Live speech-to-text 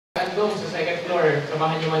andong sa second floor,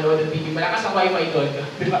 samahan niyo manood ng TV, malakas ang wifi doon.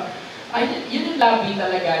 Di ba? Ay, yun yung lobby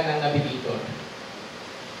talaga ng navigator.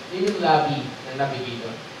 Yun yung lobby ng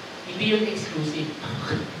navigator. Hindi yun exclusive.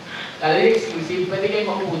 Lalo yung exclusive, pwede kayo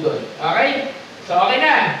makupo doon. Okay? So, okay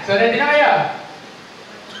na. So, ready na kayo?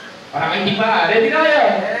 Parang hindi pa. Ready na kayo?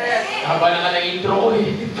 Yes! Haba na nga ng intro ko eh.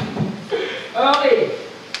 Okay.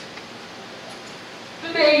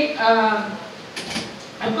 Today,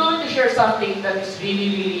 I'm going to share something that is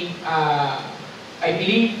really, I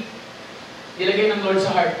believe, nilagay ng Lord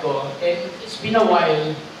sa heart ko. And it's been a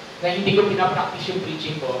while na hindi ko pinapractice yung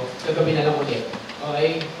preaching ko. Kagabi na lang ulit.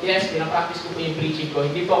 Okay? Yes, pinapractice ko po yung preaching ko.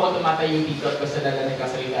 Hindi po ako tumatayo dito at basta dala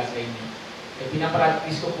nagkasalita sa inyo. Eh,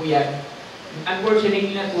 pinapractice ko po yan.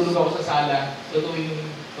 Unfortunately, natulog ako sa sala. So,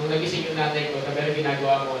 nung nagising yung nanay ko, sabi na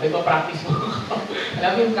ginagawa ko, nagpa-practice mo.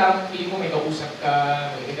 Alam mo yung parang feeling mo may kausap ka,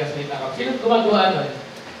 may nagkasalita ka. Sino gumagawa nun?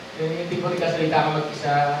 Yung tipo nagkasalita ka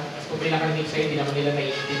mag-isa, tapos kung pinakarinig sa'yo, hindi naman nila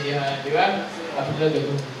naiintindihan. Di ba? Tapos nila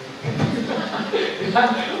gano'n. Diba?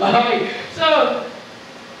 Okay. So,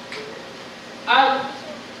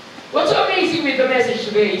 what's so amazing with the message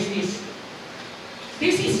today is this.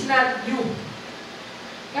 This is not you.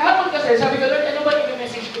 Kahapon kasi, sabi ko, Lord, ano ba yung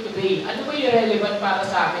message ko today? Ano ba yung relevant para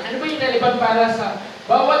sa amin? Ano ba yung relevant para sa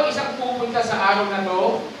bawat isang pupunta sa araw na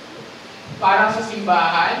to? Para sa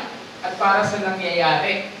simbahan at para sa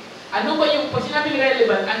nangyayari. Ano ba yung, pag sinabing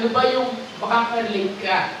relevant, ano ba yung makaka-relate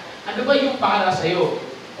ka? Ano ba yung para sa'yo?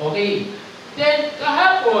 Okay. Then,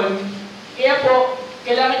 kahapon, kaya po,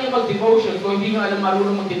 kailangan nyo mag-devotion. Kung hindi nyo alam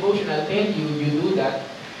marunong mag-devotion, I'll tell you, you do that.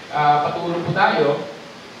 Patulong po tayo.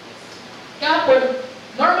 Kahapon,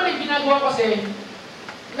 normally, ginagawa kasi,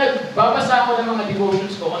 nagbabasa ako ng mga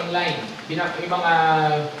devotions ko online. Yung mga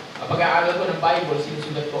pag-aaral ko ng Bible,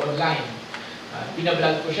 sinusulat ko online.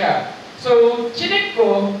 Binablog ko siya. So, chinek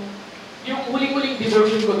ko yung huling-huling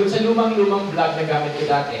devotion ko dun sa lumang-lumang vlog na gamit ko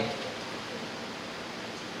dati.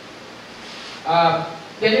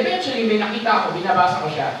 Then eventually, may nakita ako, binabasa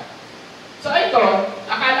ko siya. So ito,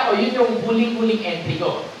 akala ko yun yung huling-huling entry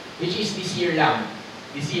ko, which is this year lang.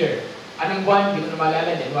 This year. Anong buwan? Hindi ko na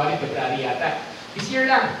maalala. January, February yata. This year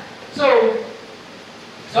lang. So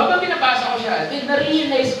habang binabasa ko siya, then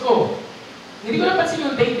na-realize ko, hindi ko napansin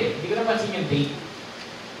yung date eh. Hindi ko napansin yung date.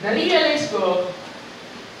 Na-realize ko,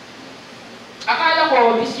 akala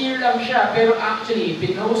ko this year lang siya, pero actually,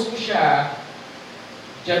 pinost ko siya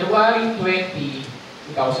January 20,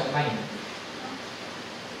 2009.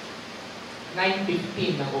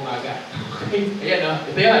 9:15 ng umaga. Okay? Ayan o.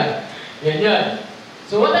 Ito yan. Ayan yan.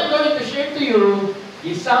 So what I'm going to share to you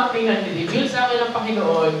is something na nilibig sa akin ng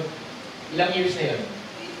Panginoon. Ilang years na yun?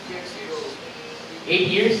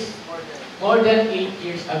 8 years? More than 8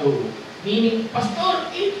 years ago. Meaning,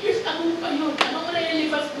 Pastor, 8 years ago pa yun. Anong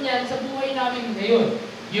relevance niyan sa buhay namin ngayon?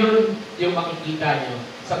 Yun yung makikita nyo.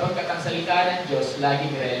 Sapagkat ang salita ng Diyos,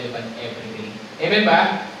 laging relevant every day. Amen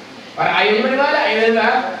ba? Para ayaw nyo maniwala. Amen ba?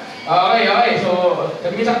 Okay. So,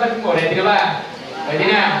 sabihin sa katabi mo, ready ka ba? Ready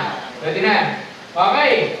na. Ready na.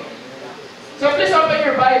 Okay. So, please open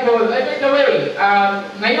your Bible. By the way,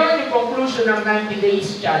 ngayon yung conclusion ng 90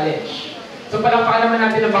 Days Challenge. So, palakpakan naman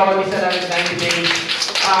natin ang bawat isa ng 90 days.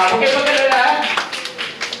 Okay, pagkalala,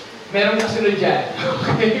 merong kasunod dyan.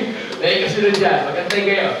 Okay? May kasunod dyan. Magantay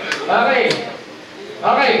kayo.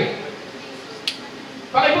 Okay.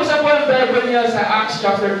 Pakibusan po ang Bible niya sa Acts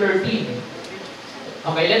chapter 13.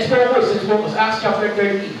 Okay, let's focus. Acts chapter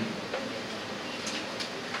 13.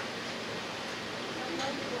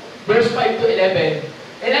 Verse 5 to 11.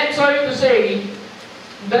 And I'm sorry to say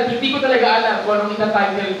that hindi ko talaga alam kung anong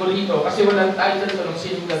ita-title ko rito kasi walang title ko nung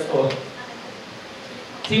sinulat ko.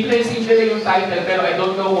 Simple lang yung title pero I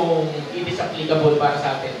don't know kung it is applicable para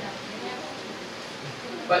sa atin.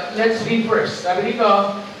 But let's read first. Sabi dito,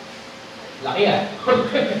 laki yan.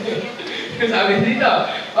 Sabi dito,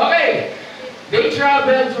 okay. They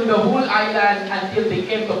traveled through the whole island until they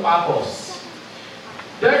came to Paphos.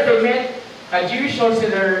 There they met a Jewish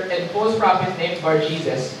sorcerer and false prophet named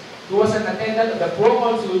Bar-Jesus, who was an attendant of the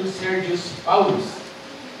proconsul Sergius Paulus.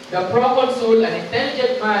 The proconsul, an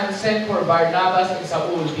intelligent man, sent for Barnabas and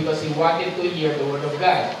Saul because he wanted to hear the word of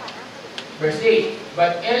God. Verse 8,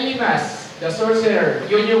 but Elymas, the sorcerer,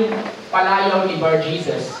 yun yung palayaw ni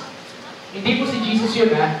Bar-Jesus. Hindi po si Jesus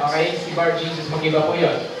yun ha, okay? Si Bar-Jesus, mag-iba po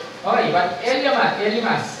yun. Okay, but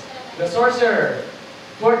Elymas, the sorcerer,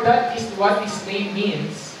 for that is what his name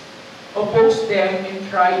means, opposed them and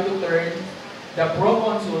tried to turn the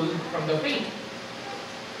proconsul from the faith.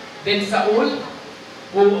 Then Saul,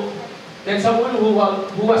 who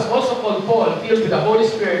was also called Paul, filled with the Holy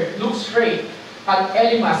Spirit, looked straight at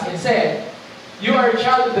Elymas and said, You are a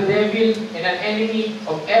child of the devil and an enemy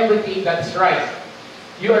of everything that is right.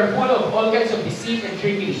 You are full of all kinds of deceit and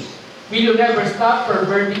trickery. Will you never stop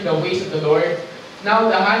perverting the ways of the Lord? Now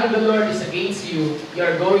the hand of the Lord is against you. You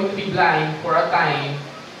are going to be blind for a time.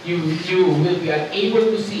 You will be unable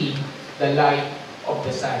to see the light of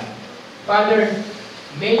the sun. Father,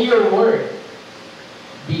 may your word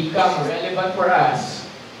become relevant for us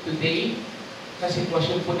today sa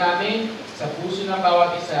sitwasyon po namin, sa puso ng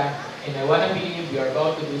bawat isa, and I want to believe you are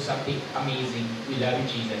about to do something amazing. We love you,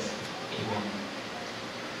 Jesus. Amen.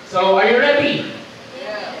 So, are you ready?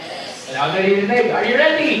 Yes. Alam na rin. Are you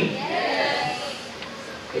ready? Yes.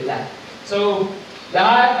 Okay lang. So,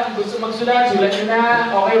 lahat ng gusto magsulat, sulat nyo na.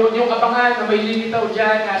 Okay, huwag niyong kapangan na may lilitaw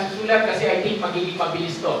dyan na susulat kasi I think magiging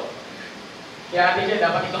mabilis to. Kaya ate dyan,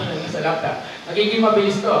 dapat ito lang sa laptop. Magiging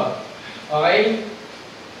mabilis to. Okay?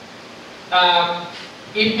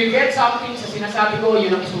 If you get something sa sinasabi ko,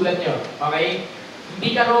 yun ang isulat nyo. Okay? Hindi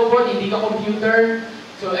ka robot, hindi ka computer.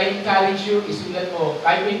 So, I encourage you, isulat mo.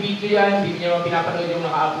 Kahit may video yan, hindi nyo pinapanood yung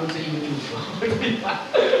naka-upload sa YouTube.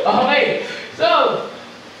 Okay? So,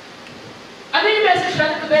 ano yung message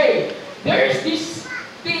natin today? There's this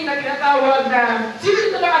thing na tinatawag na, sino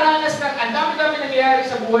dito nakaranas ng ang dami-dami nangyayari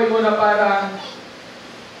sa buhay mo na parang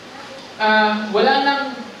wala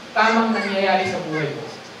nang tamang nangyayari sa buhay mo.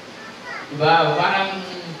 Diba? Parang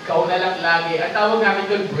ikaw na lang lagi. Ang tawag namin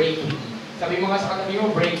doon, breaking. Sabi mo nga sa katabi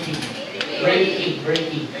mo, breaking.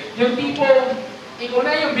 Breaking. Yung tipo, ikaw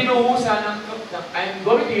na yung binuhusan ng I'm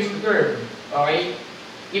going to use the term. Okay?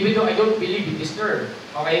 Even though I don't believe in this term.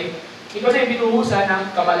 Okay? Ikaw na yung binuhusan ng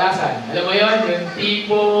kamalasan. Alam mo yun, yung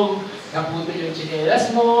tipong naputol yung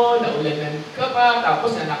tsinelas mo, naulanan ka pa,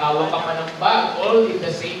 tapos nanakawan ka pa ng bag, all in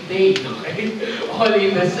the same day. Okay? All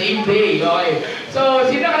in the same day. Okay? So,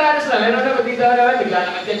 sino nakaranas na? Meron na, dito naman,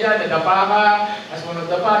 naglalakad ka dyan, nadapa ka, tapos mo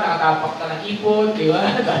nagdapa, nakatapak ka ng ipon, di ba?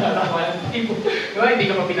 Naglalakad ka ng ipon. Di ba?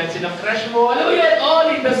 Hindi ka pa pinansin ng crush mo. Alam mo yan,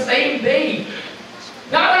 all in the same day.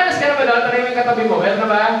 Nakaranas ka na ba doon? Tanay mo yung katabi mo. Meron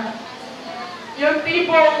na ba? Yung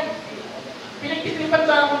tipong, pinagtitripan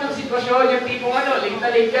ba ako ng sitwasyon, yung tipong late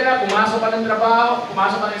na late ka na, pumasok ka ng trabaho,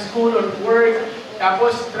 pumasok ka ng school or work,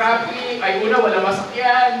 tapos traffic, ay una, wala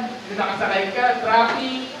masakyan, nung nakasakay ka,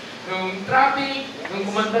 traffic, nung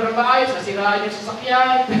kumandar ba ayos, nasiraan yung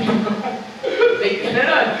sasakyan, late ka na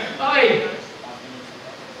nun. Okay.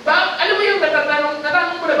 Alam mo yung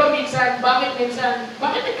natanong mo na ba minsan, bakit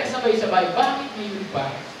nagkasabay-sabay, bakit ngayon pa?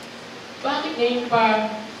 Bakit ngayon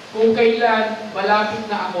pa, kung kailan malapit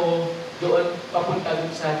na ako, doon papunta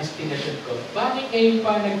doon sa destination ko. Bakit ngayon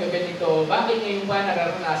pa nagkaganito? Bakit ngayon pa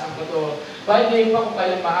nararanasan ko to? Bakit ngayon pa kung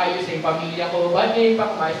kailan maayos yung pamilya ko? Bakit ngayon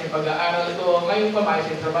pa kung maayos yung pag-aaral ko? Ngayon pa maayos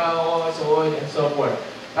yung trabaho ko? So on and so forth.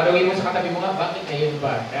 Tanungin mo sa katabi mo nga, bakit ngayon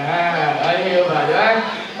pa? Ngayon pa, diba?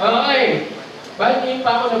 Okay. Bakit ngayon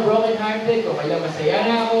pa ako na broken hearted? Kung kailan masaya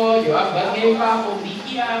na ako? Diba? Bakit ngayon pa ako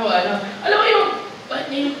umiiyak ako? Alam mo yung, bakit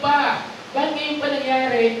ngayon pa? Bakit ngayon pa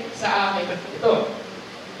nangyari sa akin? Ito.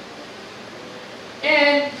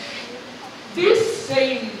 And this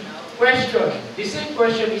same question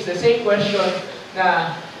is the same question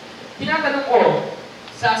na tinatanong ko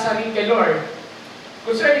sa sarili kay Lord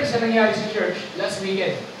concerning sa nangyari sa church last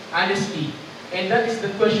weekend, honestly. And that is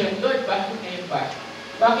the question, Lord, bakit ngayon pa?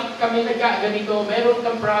 Bakit kami nagkaganito? Meron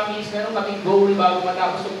kang promise, meron kaming goal bago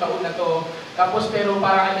matapos yung taon na to. Tapos pero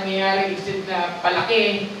parang ang nangyayari, instead na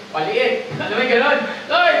palaki, paliit. Alam mo yung gano'n?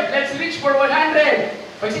 Lord, let's reach for 100.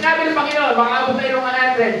 Pag sinabi ng Panginoon, makaabot tayo ng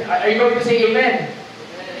 100, are you going to say amen?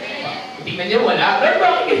 Amen. Tingnan niyo, wala. Lord,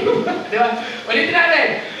 bakit kayo? Diba? Ulitin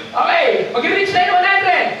natin. Okay, mag-reach tayo ng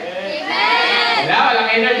 100. Amen. Walang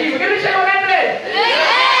energy. Mag-reach tayo ng 100.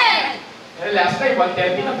 Amen. Last time,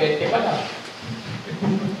 130 na, 20 pa na.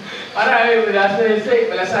 Para, last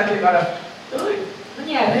time, para, Lord,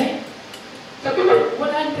 nangyari? Sabi mo,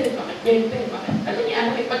 100, bakit 20? Bakit? Ano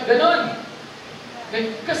nangyari? Ba't ganon?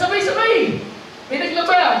 Kasabay-sabay. May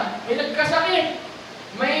naglaba, may nagkasakit,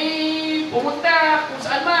 may pumunta kung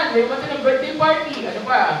saan man, may pumunta ng birthday party, ano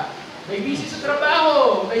pa, may busy sa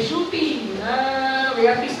trabaho, may shooting,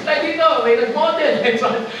 may artista dito, may nag-model, and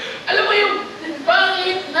so on. Alam mo yung,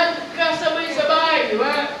 bakit nagkasabay-sabay, di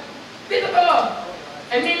ba? Dito to.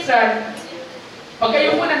 And minsan, pag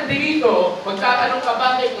kayo mo nandito, magtatanong ka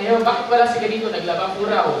bakit ngayon, bakit wala si ganito naglaba?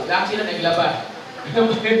 Puraw, lahat sila naglaba.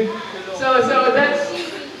 So that's,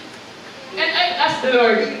 and I asked the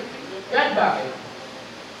Lord, God, bakit?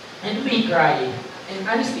 And we cry. And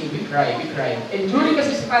honestly, we cry. And during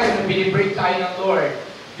kasi sa tayo na binibreak tayo ng Lord,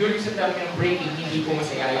 during sa time ng breaking, hindi po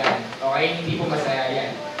masaya yan. Okay? Hindi po masaya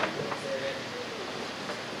yan.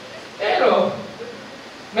 Pero,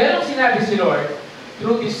 merong sinabi si Lord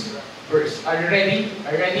through this verse. Are you ready?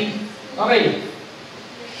 Are you ready? Okay.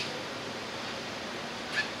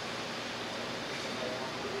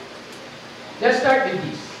 Let's start with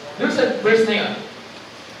this. Doon sa verse na yun.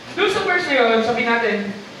 Doon sa verse na yun, sabi natin,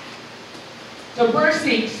 sa verse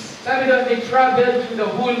 6, sabi doon, they traveled through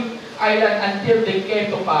the whole island until they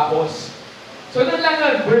came to Paphos. So doon lang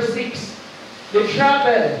doon, verse 6, they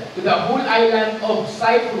traveled to the whole island of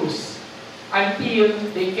Cyprus until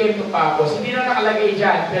they came to Paphos. Hindi na nakalagay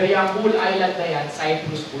dyan, pero yung whole island na yan,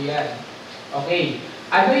 Cyprus po yan. Okay.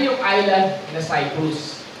 Ano yung island na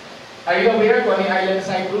Cyprus? Are you aware kung ano yung island na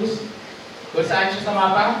Cyprus? Kung saan siya sa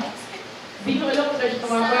mapa? Hindi ko alam kung saan siya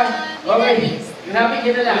sa mapa. Okay. Ginamit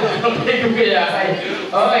niya na lang.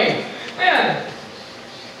 Okay. Ayan.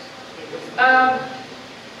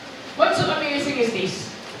 What's so amazing is this.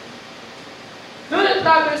 Doon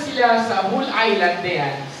nagtagal sila sa whole island na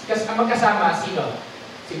yan. Kasi magkasama sino?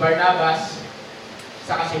 Si Barnabas,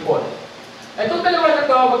 saka si Paul. Itong dalawa na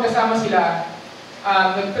to, magkasama sila,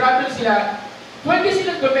 nag-travel sila, pwede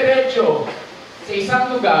silang dumiretso sa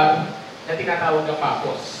isang lugar na tinatawag ng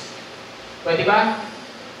Paphos. Pwede ba?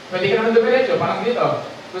 Pwede ka naman dumiretso, parang dito.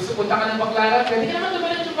 Gusto punta ka ng Baclaran, pwede ka naman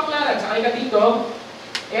dumiretso Baclaran. Sakay ka dito,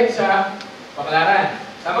 sa Baclaran.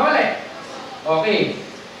 Tama mali? Okay.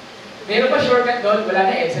 Meron pa shortcut doon? Wala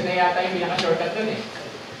na EDSA na yata yung pinaka-shortcut doon eh.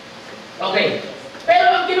 Okay. Pero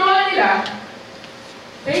ang ginawa nila,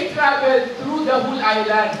 they traveled through the whole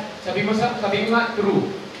island. Sabi mo nga,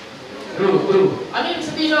 through. Ano yung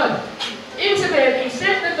sabihin nun? Ibig sabihin,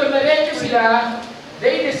 instead na dumiretso sila,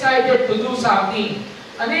 they decided to do something.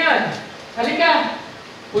 Ano yan? Halika,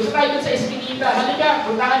 punta tayo dun sa Espinita. Halika,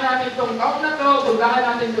 puntahan natin itong taon na to, puntahan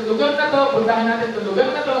natin itong lugar na to, puntahan natin itong lugar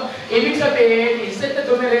na to. Ibig sabihin, instead na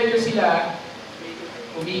dumiretso sila,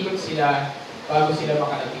 umikot sila bago sila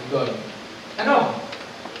makarating doon. Ano?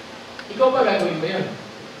 Ikaw ba gagawin mo yun?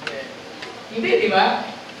 Hindi, di ba?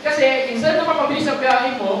 Kasi, instead na mapabilis ang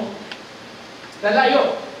biyahe mo,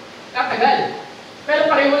 lalayo, tatagal. Pero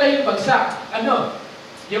pareho lang yung bagsak. Ano?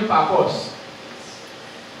 Yung Paphos.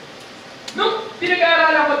 Nung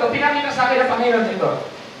pinag-aaralan ko ito, pinakita sa akin ang Panginoon nito.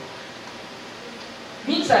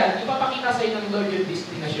 Minsan, ipapakita sa inyo ng Lord yung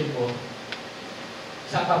destination mo.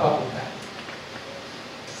 Saan ka papunta?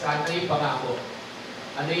 Saan na yung pangako?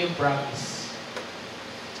 Ano yung promise?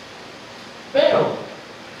 Pero,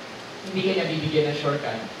 hindi ka niya bibigyan ng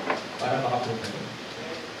shortcut para makapunta doon.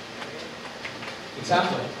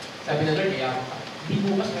 Example, sabi ng Lord, mayaman ka. Hindi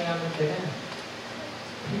bukas mayaman ka na.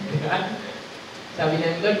 Sabi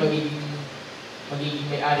ng Lord, magiging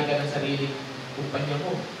may-ari ka ng sariling kumpanya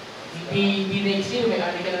mo. Hindi next year,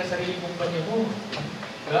 may-ari ka ng sariling kumpanya mo.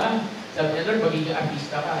 Diba? Sabi ng Lord, magiging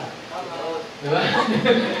artista ka. Diba?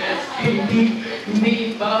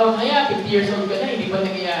 hindi, baka kaya, 50 years old ka na, hindi pa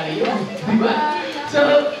nangyayari yun. Diba?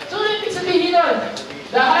 So ibig sabihin nun,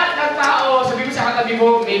 lahat ng tao, sabi mo sa katabi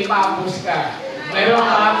mo, may Paphos ka. Mayroong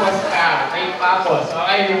Paphos ka. May Paphos.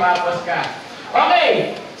 Okay, may Paphos ka.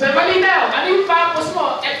 Okay. So, malinaw. Ano yung Paphos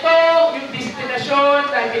mo? Ito yung destinasyon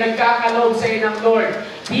na pinagkakaloob sa'yo ng Lord.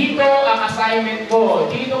 Dito ang assignment mo.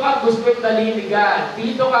 Dito ka gustong daliligan.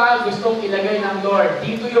 Dito ka gustong ilagay ng Lord.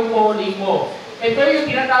 Dito yung calling mo. Ito yung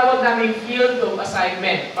tinatawag namin field of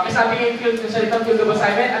assignment. Pakisabi yung field of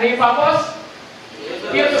assignment. Ano yung Paphos?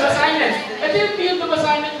 Field of assignment. Ito yung field of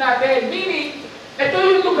assignment natin. Meaning, ito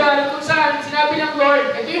yung lugar kung saan sinabi ng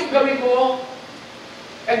Lord, ito yung gawin mo,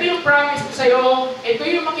 ito yung promise ko sa'yo, ito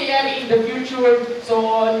yung mangyayari in the future, so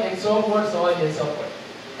on and so forth, so on and so forth.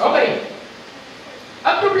 Okay.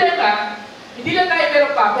 Ang problema, hindi lang tayo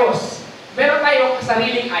merong Paphos. Meron tayong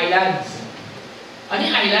sariling islands. Ano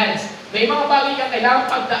yung islands? May mga bagay kang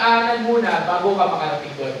kailangang pagdaanan muna bago ka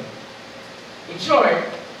makarating doon. In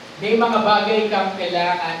short, may mga bagay kang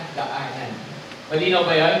kailangan daanan. Malinaw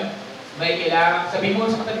ba yan? May kailangan, sabi mo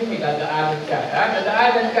sa katabi, may dadaanan ka.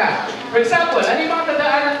 Dadaanan ka. For example, ano yung mga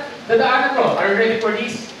dadaanan ko? Are you ready for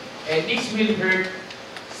this? And this will hurt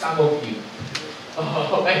some of you.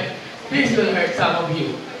 Oh, okay. This will hurt some of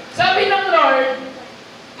you. Sabi ng Lord,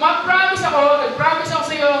 mag-promise ako, nag-promise ako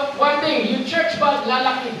sa iyo, one day, yung church bag,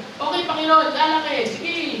 lalaki. Okay, Panginoon, lalaki.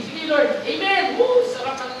 Sige Lord. Amen. Woo,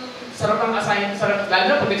 sarap ng assign, sarap. Lalo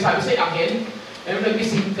na pag nagsabi sa'yo, angel, pero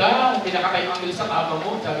nag-isip ka, pinakakay ang angel sa kama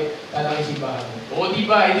mo, sabi, lalaki simbahan mo. O,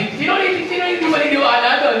 diba? Sino hindi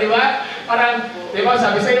maliniwala doon, di ba? Parang, di ba,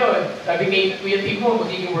 sabi sa'yo, sabi kay Kuya Tim mo,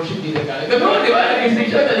 magiging worship leader ka. Ganoon, di ba? Nag-isip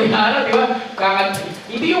siya, talihara, di ba?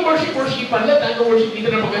 Hindi yung worship-worshipan lang, ang worship leader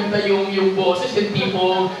na maganda yung boses, yung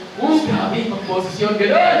tipo, grabe, mag-boses yun,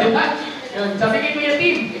 ganoon, di ba? Yun, sabi kay Kuya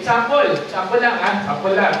Tim, example lang, ha?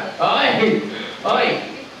 Example lang. Okay.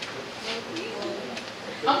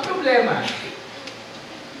 Ang problema,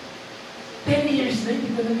 10 years na, hindi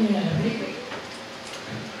pa nangyayari.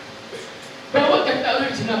 Bawat kanta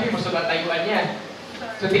ulit, sinabi mo sa tayuan niya.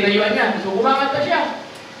 So, tinayuan niya. So, kumakanta siya.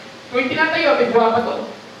 Kung yung tinatayo, may buha pa to.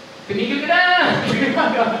 Tinigil ka na!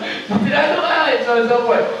 Tinalo ka! And so on and so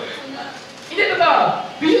forth. Hindi totoo.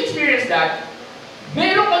 Do you experience that?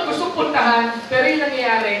 Meron kang gustong puntahan, pero yung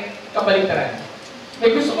nangyayari, kabaligtaran.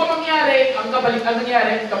 May gusto ko mangyari, ang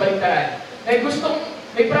nangyayari, kabaligtaran.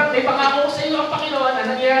 May pangako sa iyo ang Panginoon, ang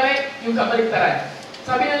nangyayari, yung kabaligtaran.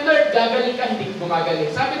 Sabi ng Lord, gagaling ka, hindi gumagaling.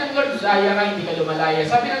 Sabi ng Lord, laya ka, hindi ka lumalaya.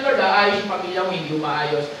 Sabi ng Lord, aayos yung pamilya mo, hindi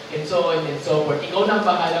umaayos. And so on and so forth. Ikaw nang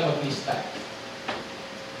bahala maglista.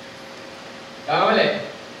 Tama mali.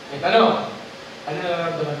 May tanong. Ano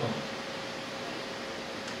nararamdaman mo?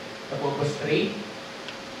 Napoprostrate?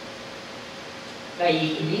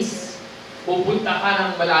 Naiinis? Pupunta ka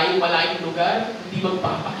ng malayo-malayong lugar? Hindi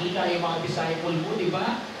magpapakita yung mga disciple mo, di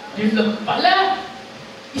ba? Yun lang pala.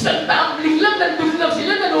 Isang tumbling lang, nandun lang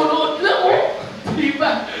sila, nanonood lang, oh!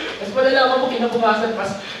 Diba? Tapos malalaman mo kinabukasan,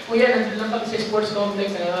 pas, kuya, nandun lang kami sa sports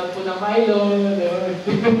complex, nanonood po ng Milo,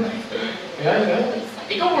 Ayan.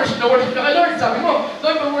 Ikaw, worship ka ka, Lord. Sabi mo,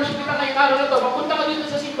 Lord, worship ka ngayong araw na to, mapunta ka dito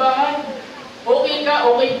sa simbahan. Okay ka,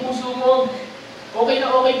 okay puso mo. Okay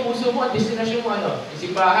na okay puso mo, ang destinasyon mo, ano? Yung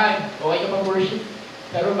simbahan, okay ka pa worship.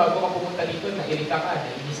 Pero bago ka pumunta dito, nairita ka,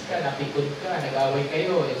 nainis ka, napikod ka, nag-away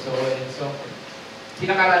kayo, and so on and so forth.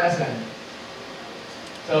 Sinakaranas lang.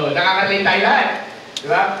 So, nakaka-relate tayo lahat. Di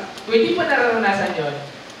ba? Kung hindi pa nararanasan yun,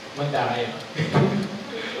 manda kayo.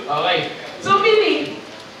 Okay. So, meaning,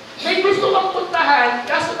 may gusto kang puntahan,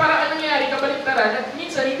 kaso para anong nangyari, kabaligtaran, at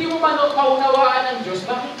minsan, hindi mo kaunawaan ng Diyos,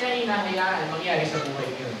 bakit niya hinahayaan mangyari sa buhay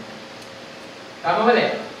yun? Tama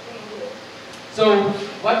mali? So,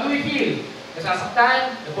 what do we feel?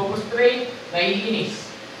 Nasasaktan, napoprostrate, naiinis,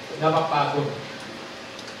 napapagod.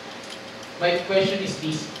 My question is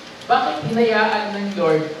this, bakit hinayaan ng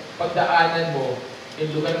Lord pagdaanan mo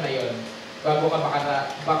yung lugar na yon bago ka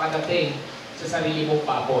makadating sa sarili mong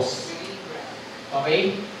papos?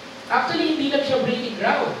 Okay? Actually, hindi lang siya breeding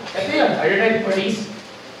ground. Ito yun. Are you ready for this?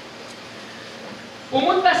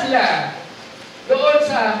 Pumunta sila doon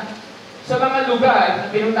sa mga lugar na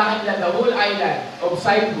pinuntahan nila, the whole island of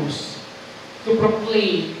Cyprus, to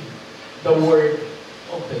proclaim the word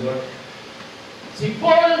of the Lord. Si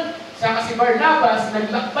Paul saka si Barnabas,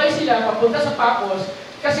 naglakbay sila papunta sa Papos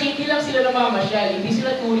kasi hindi lang sila namamasyal, hindi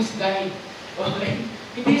sila tourist guide. Okay?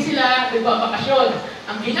 Hindi sila nagbabakasyon.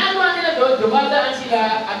 Ang ginagawa nila doon, dumadaan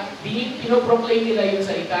sila at pinoproclaim nila yung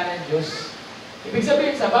salita ng Diyos. Ibig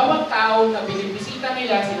sabihin, sa bawat tao na binibisita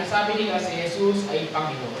nila, sinasabi nila si Jesus ay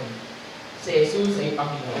Panginoon. Si Jesus ay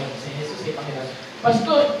Panginoon. Si Jesus ay Panginoon.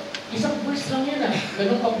 Pastor, isang verse lang yan ah.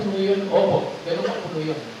 Ganun kapuno yun. Opo, ganun kapuno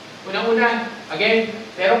yun. Unang-una, again,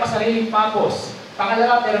 meron ka sariling Papos.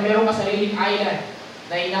 Pangalawa, pero meron ka sariling island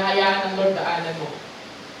na hinahayaan ng Lord daanan mo.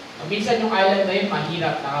 Minsan yung island na yun,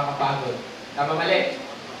 mahirap, nakakapagod. Tama mali?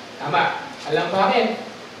 Tama. Alam bakit?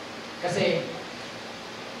 Kasi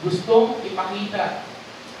gustong ipakita.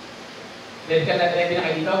 Ready na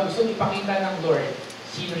kayo dito? Gustong ipakita ng Lord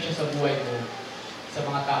sino siya sa buhay mo sa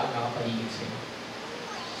mga tao na nakapaligid sa'yo.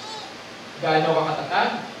 Gaano ka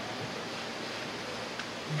katatag?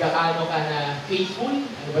 Gaano ka na faithful?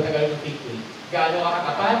 Ano ba Tagalog ng faithful? Gaano ka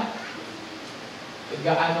katapat?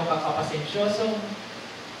 Gaano ka kapasensyoso?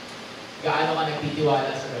 Gaano ka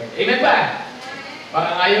nagtitiwala sa Lord? Amen ba?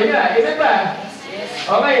 Parang ayaw niya. Amen ba? Yes.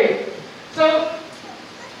 Okay. So,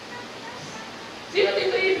 sino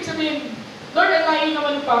dito ibig sabihin? Lord, ang layo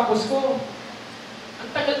naman ng papos ko. Ang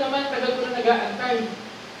tagal naman, tagal ko na nag-aantay.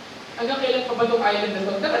 Hanggang kailan pa ba itong island na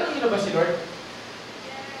ito? Natanong niyo na ba si Lord?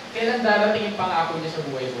 Kailan darating yung pangako niya sa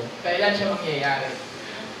buhay mo? Kailan siya mangyayari?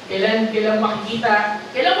 Kailan makikita?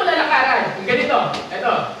 Kailan mo lalakaran? Yung ganito.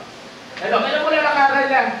 Ito. Kailan mo lalakaran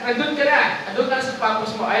na? Nandun ka na. Nandun ka na sa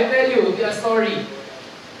papos mo. I'll tell you the story.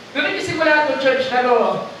 Doon nagsisimula itong church na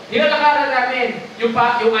nilalakaran namin yung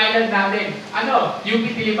island namin. Ano? UP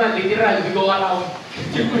Diliman, literal, we go around.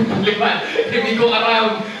 UP Diliman, we go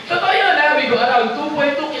around. Totoo yun ha, we go around.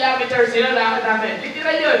 2.2 kilometers nilalakad namin.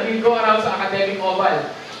 Literal yun, we go around sa Academic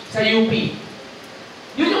Oval, sa UP.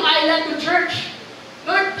 Yun yung island ng church.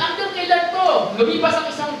 Lord, hanggang kailan to? Lumipas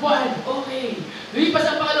ang isang buwan. Okay. Lumipas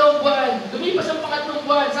ang pangalawang buwan. Lumipas ang pangatlong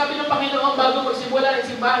buwan. Sabi ng Panginoon, bago magsimula ng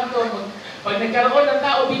simbahan to, pag nagkaroon ng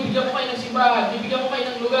tao, bibigyan ko kayo ng simbahan, bibigyan ko kayo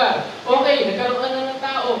ng lugar. Okay, nagkaroon na ng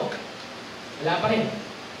tao. Wala pa rin.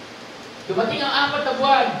 Dumating ang 4 na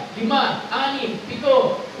buwan, 5, 6,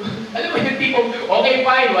 7. Alam mo yung tipong, okay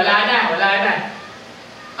fine, wala na.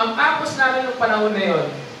 Ang purpose namin ng panahon na yon,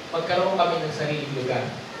 magkaroon kami ng sariling lugar.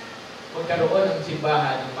 Magkaroon ng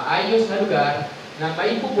simbahan ng maayos na lugar, na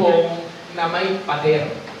may bubong, na may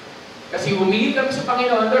pader. Kasi humingi kami sa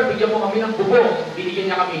Panginoon, Lord, bigyan mo kami ng bubong.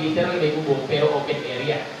 Binigyan niya kami, literal may bubong, pero open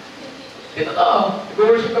area. Ito to,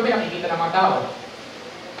 nag-worship kami, nakikita ng mga tao.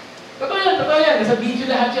 Totoo yan. Nasa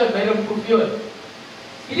video lahat yun, mayroong proof yun.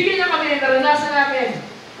 Binigyan niya kami, naranasan namin.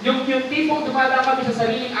 Yung tipong dumadaan kami sa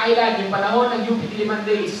sariling island, yung panahon ng UP Diliman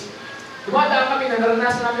Days. Dumadaan kami,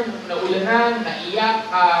 naranasan namin, naulanan,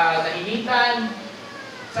 naiyak, nainitan.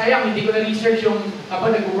 Sayang, hindi ko na-research yung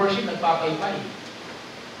habang nag-worship, nagpapaypay.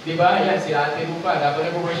 Diba? Yan, si Ate Rupa, habang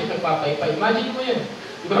nag-worship, nagpapaypay. Imagine mo yun.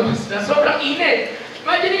 Diba? Sobrang init.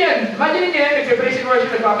 Imagine yan, nag-praise and worship,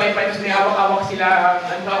 nagpapaypay, tapos may hawak-hawak sila,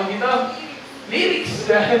 ang tawag dito? Lyrics.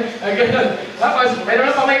 Ganun. Tapos, mayroon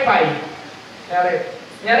na pamaypay.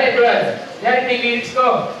 Nyari ito yan. Nyari ito yung lyrics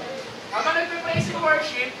ko. Habang nag-praise and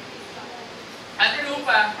worship, Ate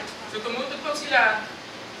Rupa, so tumutugtog sila,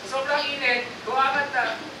 sa sobrang init,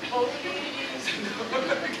 kumakanta, oh,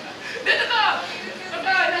 dito to!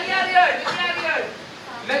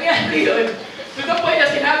 Nangyari yun. To the point na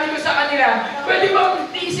sinabi ko sa kanila, pwede bang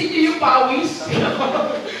tiisin niyo yung pawis?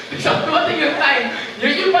 So, dumating yung time.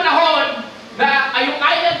 Yung panahon na yung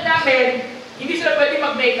island namin, hindi sila pwede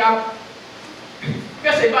mag-makeup.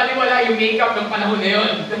 Kasi baliwala yung makeup ng panahon na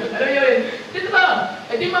yun. Alam niyo yun? Dito ba?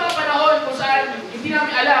 Ito yung mga panahon kung saan hindi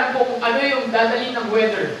namin alam kung ano yung dadalhin ng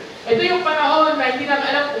weather. Ito yung panahon na hindi namin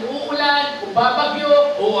alam kung uulan, kung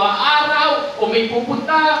babagyo, o aaraw, o may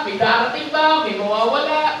pupunta, may darating ba, may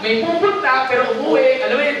mawawala, may pupunta, pero umuwi.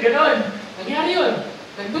 Alam mo yun, gano'n. Nangyari yun.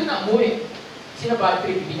 Nandun na umuwi. Kasi na bad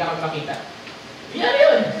trip, hindi niya kami makita. Nangyari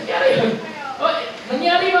yun.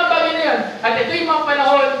 Nangyari yung mga bagay na yun. At ito yung mga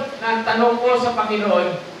panahon na tanong ko sa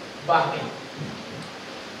Panginoon, bakit?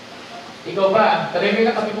 Ikaw ba? Tarimay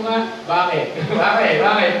na kami mo nga, bakit? Bakit?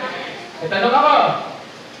 Natanong ako.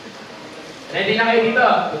 Ready na kayo dito?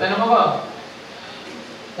 Natanong ako.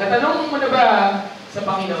 Natanong mo na ba sa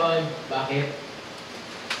Panginoon, bakit?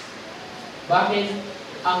 Bakit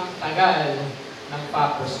ang tagal ng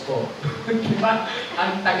purpose ko? Diba?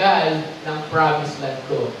 Ang tagal ng promised land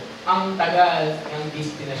ko. Ang tagal ng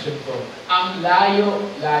destination ko. Ang layo.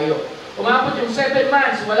 Umabot yung 7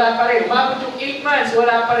 months, wala pa rin. Umabot yung 8 months,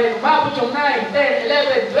 wala pa rin. Umabot yung 9, 10,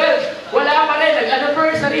 11, 12, wala pa rin.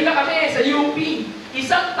 Nag-anniversary na kami sa UP.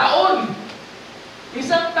 Isang taon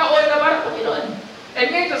na parang Panginoon.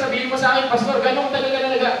 And ngayon, sasabihin mo sa akin, Pastor, gano'ng tagal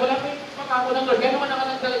ka wala pa yung pangako ng Lord, gano'ng ka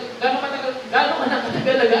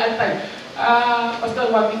natagal nag-aantay? Pastor,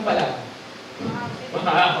 1 week pa lang.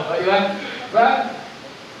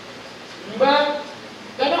 Diba?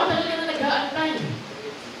 Gano'ng katagal ka na nag-aantay?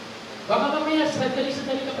 Baka mamaya, sadali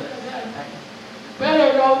ka pa nag-aantay. Pero,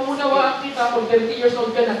 naunawaan kita, kung 30 years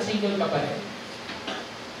old ka na, single ka pa rin.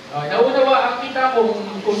 Naunawaan kita kung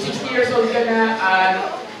 60 years old ka na at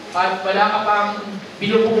wala ka pang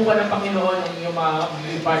binubuo ng Panginoon yung mga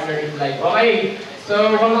partner in life. Okay?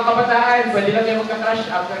 So, mga kabataan, pwede lang kayo magka-crush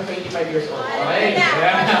after 25 years old. Okay?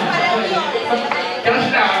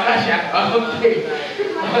 Crush na.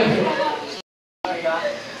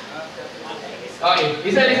 Okay.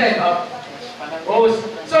 Listen.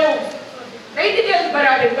 So, naiintindihan ba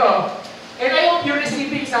natin to? And I hope you're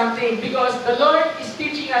receiving something because the Lord is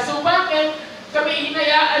teaching us. So bakit kami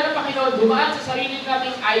hinayaan ng Panginoon dumaan sa sarili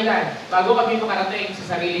naming island bago kami makarating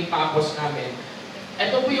sa sariling purpose namin?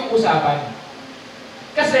 Ito po yung usapan.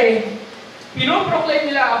 Kasi, pinoproclaim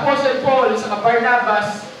nila Apostle Paul sa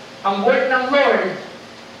Barnabas ang word ng Lord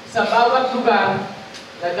sa bawat lugar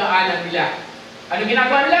na daanan nila. Ano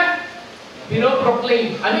ginagawa nila?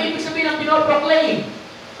 Pinoproclaim. Ano ibig sabihin ng pinoproclaim?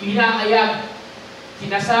 Inaayag,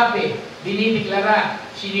 sinasabi, dinideklara,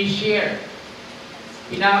 sinishare.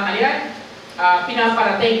 Pinaparating.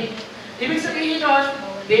 Ibig sabihin nun,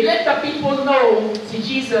 they let the people know si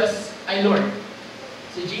Jesus ay Lord.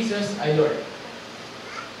 Si Jesus ay Lord.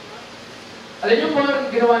 Alam niyo po ang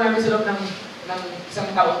ginawa namin sa loob ng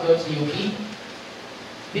isang taon doon sa UP?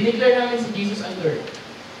 Dineclare namin si Jesus ay Lord.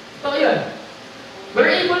 Ito yun. We're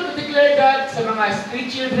able to declare that sa mga street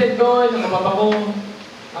children doon, mga babakong,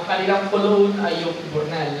 ang kanilang cologne ay yung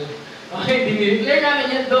ibornal. Okay, dineclare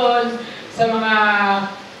namin yan doon sa mga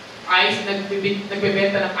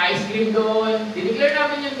nagbebenta ng ice cream doon. Dineclare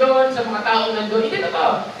namin yun doon sa mga tao nandun. Hindi na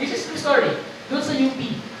to. This is the story. Doon sa UP.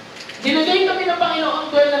 Dinagay kami ng Panginoon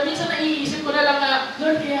doon na minsan naiisip ko na lang na,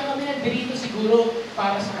 Lord, kaya kami nandito siguro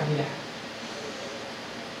para sa kanila.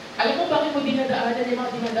 Alam mo bakit mo dinadaanan yung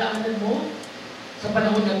mga dinadaanan mo sa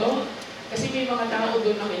panahon na to? Kasi may mga tao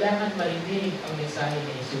doon na kailangan marinig ang mensahe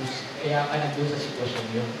ni Jesus. Kaya ka nandun sa sitwasyon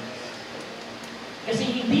yun. Kasi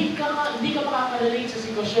hindi ka makakarelate sa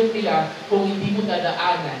sitwasyon nila kung hindi mo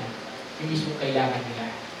dadaanan yung mismo kailangan nila.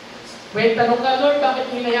 Pwede tanong ka, Lord,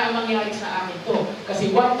 bakit mo hinayaan mangyari sa akin to?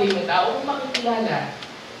 Kasi one day, may tao kung makikilala,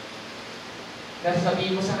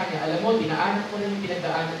 nasasabihin mo sa kanya, alam mo, dinaanan ko na yung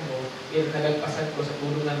pinagdaanan mo, pero nalagpasan ko sa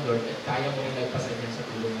tulong ng Lord at kaya mo rin nagpasan niya sa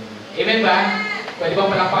tulong ng Lord. Amen ba? Pwede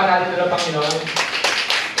bang palakpakan natin ito ng Panginoon?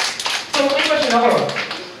 So, may question ako.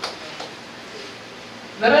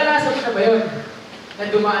 Naranasan mo na ba yun?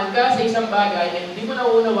 Na dumaan ka sa isang bagay na hindi mo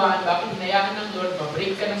nauunawaan bakit hinayaan ng Lord,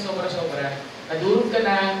 ma-break ka ng sobra-sobra, nadurog ka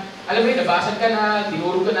na, alam mo yun, nabasag ka na,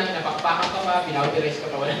 dinurog ka na, inapakpakan ka pa, pinauterize ka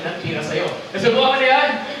pa, wala nang tira sa'yo. Nasubukan mo na yan?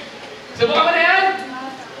 Subukan mo na yan?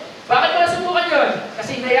 Bakit mo nasubukan yun?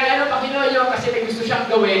 Kasi hinayaan ng Panginoon yun kasi may gusto siyang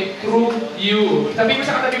gawin through you. Sabi mo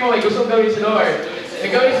sa katabi mo, may gustong gawin si Lord.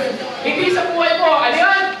 Hindi sa buhay mo, ano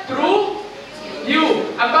yan? Through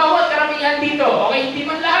you. Ang bawat karamihan dito, okay, hindi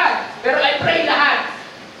man lahat, pero I pray lahat.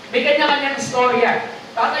 May kanya-kanyang storya.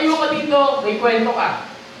 Tatayo ka dito, may kwento ka.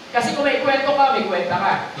 Kasi kung may kwento ka, may kwenta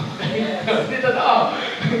ka. Hindi totoo.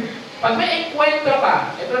 Pag may enkwentro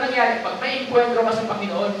ka, ito nangyari, pag may enkwentro ka sa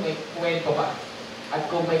Panginoon, may kwento ka.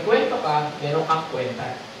 At kung may kwento ka, meron kang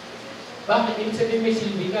kwenta. Bakit? Ibig sabihin may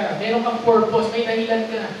silbi ka. Meron kang purpose, may dahilan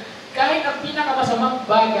ka. Kahit ang pinakamasamang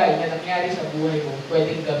bagay na nangyari sa buhay mo,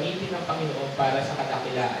 pwedeng gamitin ng Panginoon para sa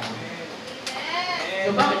kadakilaan mo.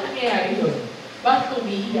 So bakit nangyayari yun? Bakit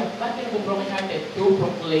umiiyak? Bakit nag-broken hearted? To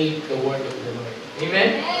proclaim the word of the Lord. Amen?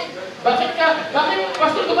 Bakit,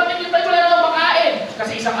 Pastor, dumating yung tayo, wala na makain?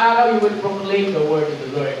 Kasi isang araw, you will proclaim the word of the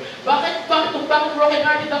Lord. Bakit broken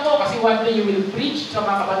hearted ako? Kasi one day, you will preach sa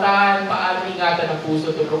mga kabataan, paano ingatan ng puso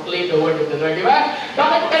to proclaim the word of the Lord, di ba?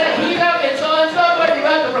 Bakit ka naghirap and so on, so forth, di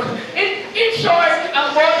ba? In short,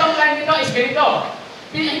 ang bottom line nito is ganito.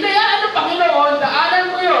 Hinayaan ng Panginoon, daanan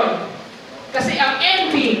mo yun. Kasi ang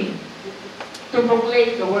ending, to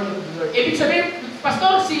proclaim the word of the Lord. Ibig sabihin,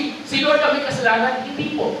 Pastor, si Lord ang may kasalanan?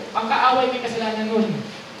 Hindi po. Ang kaaway may kasalanan nun.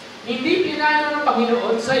 Hindi pinano ng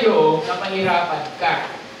Panginoon sa'yo na pahirapan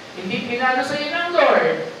ka. Hindi pinano sa'yo ng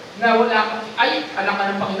Lord na wala ka, ay, anak ka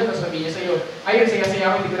ng Panginoon, tapos sabihin niya sa'yo, ayun, saya-saya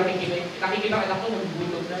ako, hindi ko nakikita anak ko,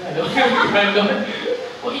 nagbubulog na, ano?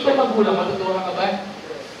 Kung ikaw magulang, matutuwa ka ba?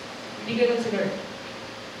 Hindi ganun si Lord.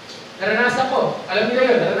 Naranasan ko, alam niyo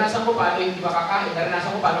yun, naranasan ko paano hindi makakain,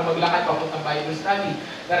 naranasan ko paano maglakad papuntang Bible study,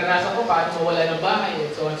 naranasan ko paano mawala ng bahay, and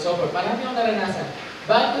so on and so forth. Marami akong naranasan.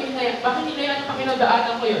 Bakit hinayaan ng Panginoon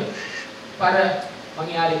daanan ko yun? Para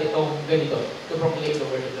mangyari itong ganito, to proclaim the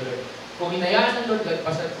word of the Lord. Kung hinayaan ng Lord,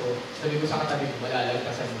 lagpasan ko, sabi ko sa katabi ko,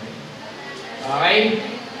 malalagpasan mo rin. Okay?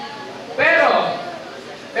 Pero,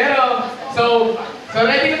 so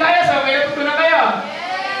ready na tayo? So, may natutunan kayo?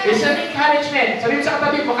 It's an encouragement. Sabi mo sa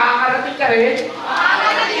katabi, makakarating ka rin?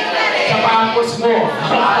 Makakarating ka rin. Sa purpose mo.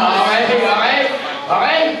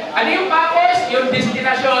 Okay? Ano yung purpose? Yung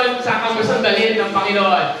destinasyon sa kang gusto dalhin ng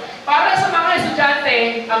Panginoon. Para sa mga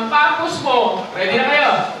estudyante, ang purpose mo, ready na kayo?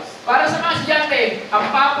 Para sa mga estudyante, ang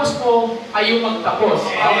purpose mo ay yung magtapos.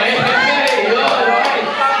 Okay? Yun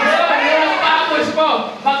ang purpose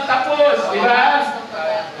mo. Magtapos. Diba?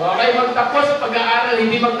 Okay, magtapos sa pag-aaral,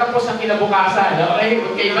 hindi magtapos ang kinabukasan.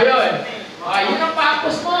 Okay ba yun? Okay, yun ang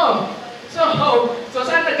purpose mo. So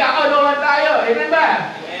saan nagkakaunawaan tayo? Amen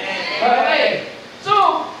ba? Okay.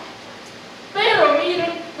 So, pero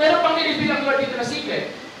meron pang nilibig ang Lord dito na secret.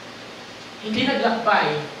 Hindi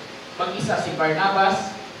naglakbay mag-isa si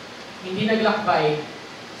Barnabas, hindi naglakbay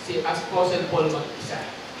si Apostle Paul mag-isa.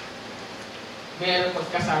 Meron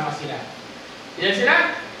magkasama sila. Ilan sila?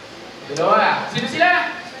 Dalawa. Sino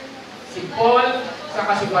sila? Si Paul,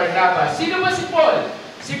 saka si Barnabas. Sino ba si Paul?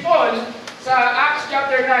 Si Paul, sa Acts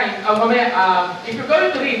chapter 9, if you're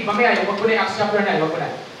going to read, mamaya, wag ko na Acts chapter 9, wag ko na.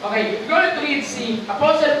 Okay, if you're going to read si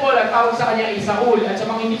Apostle Paul, ang tawag sa kanya ay Saul, at sa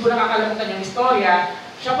mga hindi po nakakalimutan yung istorya,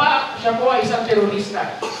 siya po ay isang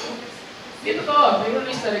terorista. Dito to,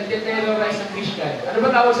 terorista, nagte-terrorize ng Christian. Ano ba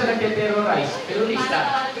tawag sa nagte-terrorize?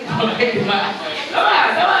 Terorista. Okay, di ba?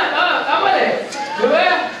 Tama eh. Di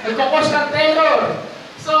ba? Nagkakos ng terror.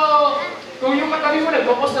 So, kung yung katabi mo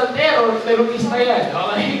nagkakos ng terror, terorista yan.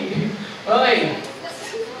 Okay,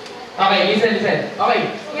 listen. Okay,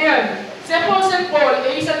 ngayon, si Apostle Paul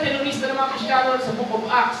ay isang terorista ng mga Kristiyano sa Book of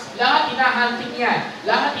Acts. Lahat hinahunting niya.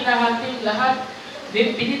 Lahat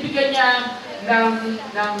binibigyan niya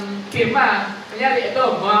ng firma. Kanyari, ito,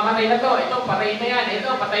 mamamatay na to, ito, patayin na yan, ito,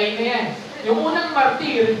 patayin na yan. Yung unang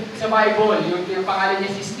martir sa Bible, yung pangalan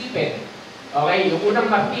niya si Stephen. Okay, yung unang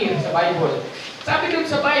martir sa Bible. Sabi dun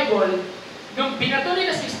sa Bible, nung binato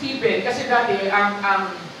nila si Stephen, kasi dati,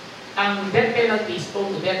 ang death penalty is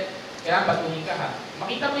stoned to death. Kailangan patuhin ka ha.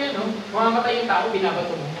 Makita mo yun, no? Mamamatay yung tao,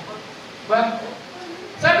 binabato mo. Diba?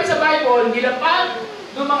 Sabi sa Bible, nilapag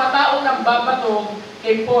ng mga taong nang babato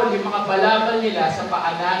kay Paul yung mga balabal nila sa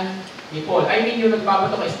paanan ni Paul. I mean, yung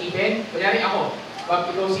nagbabato kay Stephen, kunyari ako, pag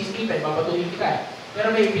ikaw si Stephen, babatuhin kita. Pero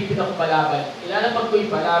may ibigit akong balabal. Ilalapag ko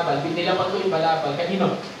yung balabal, binilapag ko yung balabal,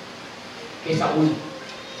 kanino? Kay Saul.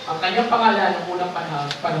 Ang kanyang pangalan ng unang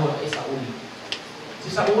panahon ay Saul. Si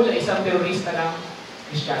Saul ay isang terorista ng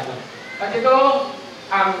Kristiyano. At ito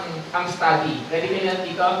ang study. Ready kayo na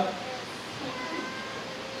dito?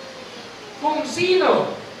 Kung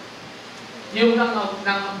sino yung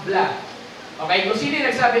nang-abla. Okay? Kung sino yung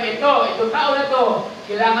nagsabi, itong tao na to,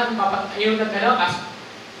 kailangan yung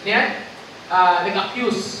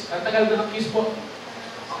nag-accuse. Ang tagal nag-accuse po?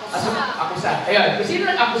 Akusa. Ayun. Kung sino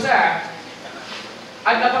nag-akusa,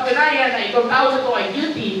 at napatunayan na itong tao na to ay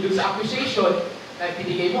guilty dun sa accusation na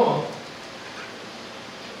pinigay mo.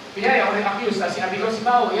 Pinyari, ako nag-accuse, sinabi ko si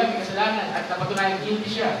Bao, yan, may kasalanan, at napatunayan guilty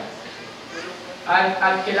siya.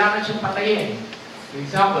 At kailangan siyang patayin. For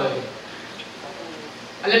example,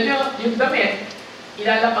 alam niyo, yung damit,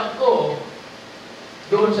 ilalapag ko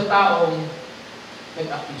doon sa taong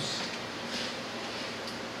nag-accuse.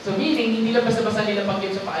 So meaning, hindi lang basta-basta nilapag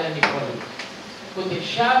yun sa paalan ni Paul. Kundi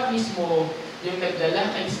siya mismo yung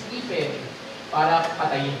nagdala kay Stephen para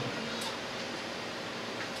patayin.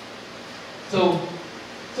 So,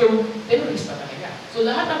 terorista talaga. So,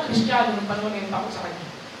 lahat ng Kristiyano ng panahon ngayon takot sa kanya.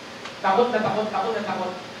 Takot na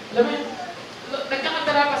takot. Alam mo yun,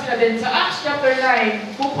 nagkakatara pa sila din. Sa Acts chapter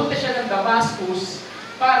 9, pupunta siya ng Damascus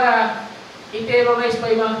para i-terrorize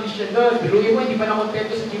pa yung mga Christian doon. Biruin mo, hindi pa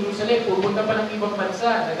nakontento sa Jerusalem. Pupunta pa ng ibang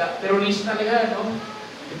bansa. Terorista talaga, no?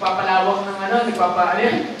 Nagpapalawak ng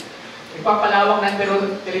nagpapalawak ng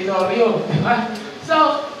teritoryo. Diba?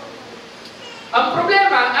 So, ang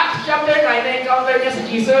problema, Acts chapter 9, na-encounter niya si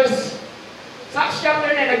Jesus. Sa Acts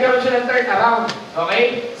chapter 9, nagkaroon siya ng turnaround.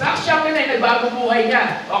 Okay? Sa Acts chapter 9, nagbago buhay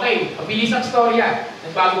niya. Okay, mabilis ang storya.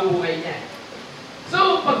 Nagbago buhay niya.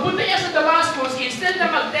 So, pagpunta niya sa Damascus, instead na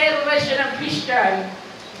mag-terrorize siya ng Christian,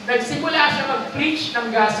 nagsimula siya mag-preach ng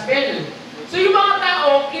gospel. So, yung mga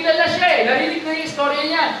tao, kilala siya eh. Narinig na yung storya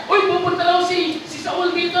niya. Uy, pupunta daw si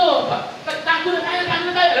Saul dito. Tago na tayo. Alam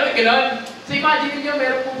mo, gano'n? So, imagine niyo,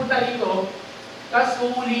 meron pupunta dito, tapos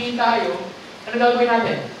huhulihin tayo. Ano gagawin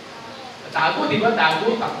natin? Tago, di ba?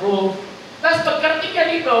 Tago, takbo. Tapos pagkarating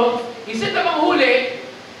ka dito, instead na manghuli,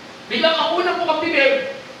 bilang ako ng bukang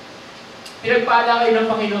bibig, pinagpala kayo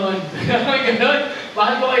ng Panginoon. Ganon.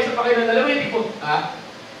 Mahal ko kayo sa Panginoon. Alam mo yung tipo,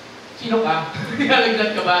 sino ka?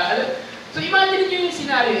 Nalaglag ka ba? So imagine niyo yung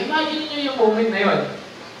scenario. Imagine niyo yung moment na yun.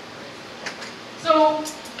 So,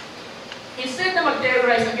 instead na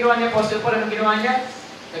mag-terrorize ang ginawa niya, Apostle Paul, anong ginawa niya?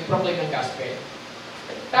 Nag-proclaim ng gospel.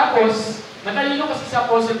 Tapos, matalino kasi sa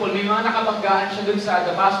Apostle Paul, may mga nakabanggaan siya dun sa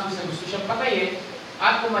Damascus na gusto siyang patayin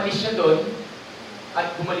at umalis siya dun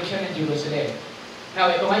at bumalik siya ng Jerusalem. Now,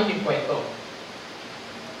 ito nga yung kwento.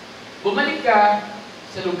 Bumalik ka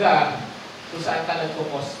sa lugar kung saan ka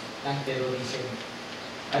nagpupos ng terrorism.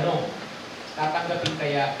 Ano? Tatanggapin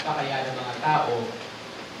kaya ng mga tao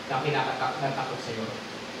na natakot sa iyo?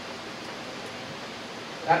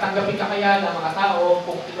 Tatanggapin ka kaya ng mga tao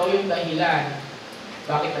kung ikaw yung dahilan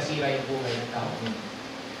bakit nasira yung buhay ng tao mo?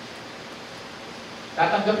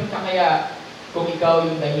 Tatanggapin ka kaya kung ikaw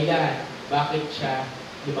yung dahilan bakit siya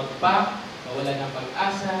lumagpak, mawala ng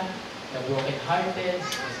pag-asa, na broken-hearted,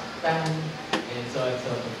 nasaktan, and so on,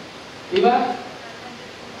 so on. Diba?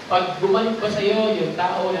 Pag bumalik ba sa'yo yung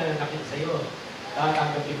tao na nanakit sa'yo,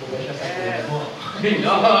 tatanggapin mo ba siya sa buhay mo?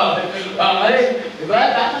 Diba?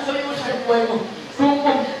 Tatanggapin mo siya sa buhay mo.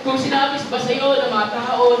 Kung sinabi ba sa'yo ng mga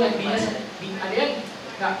tao na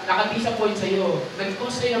nakadisappoint sa'yo,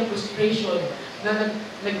 nag-cause sa'yo ng frustration,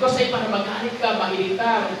 nag-cause sa'yo para magalit ka,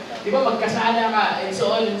 mailitar, di ba, magkasala ka, and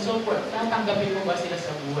so on and so forth, tatanggapin mo ba sila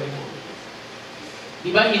sa buhay mo?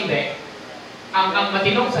 Di ba, hindi? Ang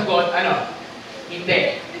matinong sagot, hindi.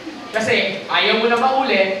 Kasi ayaw mo na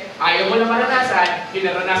maulit, ayaw mo na maranasan, yung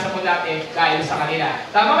naranasan mo dati dahil sa kanila.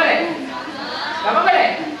 Tama ba rin? Tama ba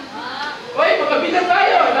rin? Uy, magkabilang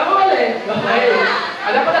tayo! Tama ba rin? Okay.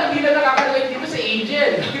 Alam mo lang, hindi na nakakalain dito si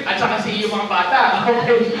Angel. At saka si yung mga bata.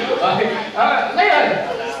 Okay. Ngayon.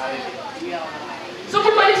 So,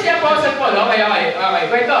 bumalik si Apostle Paul. Okay.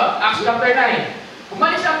 Kwento, Acts chapter 9.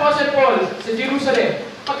 Bumalik si Apostle Paul sa Jerusalem.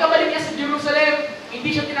 Pagkabalik niya sa Jerusalem, hindi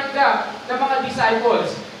siya tinanggap ng mga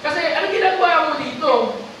disciples. Kasi, ano ginagawa mo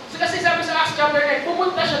dito? So, kasi sabi sa Acts chapter 9,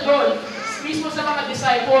 pumunta siya doon mismo sa mga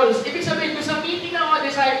disciples. Ibig sabihin, doon sa meeting ng mga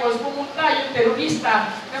disciples, pumunta yung terorista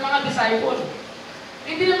ng mga disciples.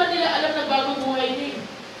 Hindi naman nila alam na bago buhay niya.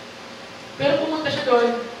 Pero pumunta siya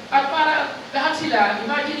doon, at para lahat sila,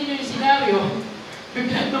 imagine niyo yung scenario,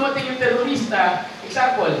 biglang dumating yung terorista,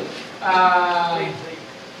 example,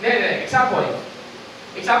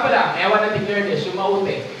 Example lang, I wanna declare this, yung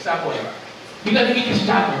maute. Example. Bigla naging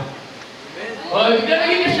Kristiyano. Bigla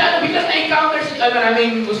naging Kristiyano, bigla na-encounter si,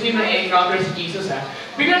 maraming Muslim na encounter si Jesus, ha.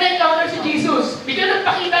 Bigla na-encounter si Jesus. Bigla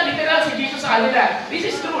nagpakita, literal, si Jesus sa kanila.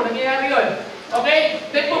 This is true, nangyayari yun. Okay?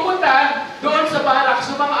 Then pumunta doon sa barak,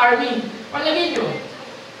 sa mga army. Palagay nyo.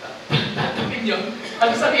 Tatapin nyo.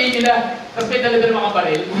 Ano sabihin nila? Tapos may dala-dala mga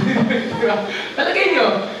baril. Palagay nyo.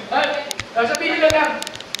 Sabihin nila na,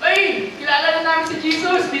 ay, kilala na namin si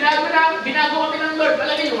Jesus. Binago kami ng Lord.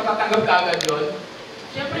 Palagay nyo, matatanggap ka agad yun.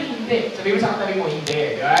 Siyempre hindi. Sabihin mo sa katabi mo,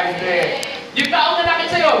 hindi. Hindi. Yung taong na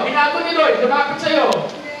nakit sa'yo, binago ni Lord, lumapit sa'yo.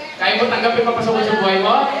 Kaya mo tanggapin papasok sa buhay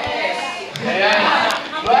mo? Kaya,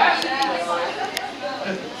 what?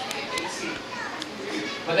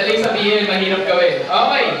 Madaling sabihin, mahirap gawin.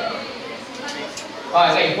 Okay.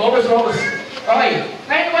 Okay, focus. Okay.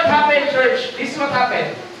 Ngayon, what happened, church? This is what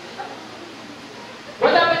happened.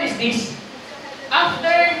 What happened is this.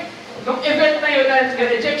 After, nung event na yun,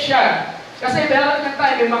 na-reject siya. Kasi darating ang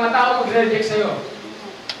time, may mga tao mag-reject sa'yo.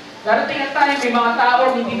 Darating ang time, may mga tao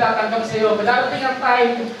hindi tatanggap sa'yo. Darating ang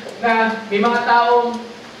time na may mga tao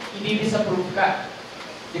hindi disapprove ka.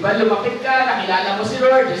 Diba, lumapit ka, nakilala mo si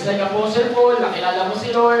Lord, just like Apostle Paul, nakilala mo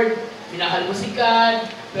si Lord, minahal mo si God,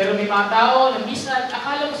 pero may mga tao na minsan,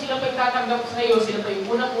 akala mo sila pa yung tatanggap sa'yo, sila pa yung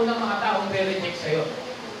unang-unang mga tao ang re-reject sa'yo.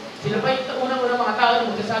 Sila pa yung unang-unang mga tao na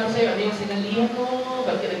magsasabi sa'yo, ano yung sinalihan mo,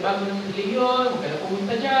 ba't ka nagbago ng reliyon, huwag ka na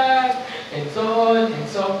pumunta dyan, and so on, and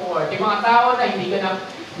so forth. Yung mga tao na hindi ka na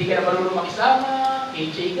marunong makisama,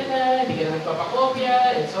 KJ ka na, hindi ka na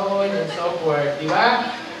nagpapakopya, and so on, and so forth. Di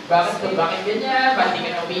ba? Bakit ganyan? Bakit di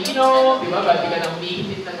ka na umiinom? Di ba? Bakit di ka na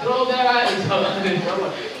umihitit ng droga? And so on, and so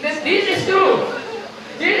on. This is true!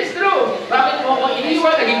 This is true! Bakit mo ako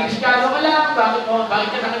iniwan? Naging Kristiyano ka lang? Bakit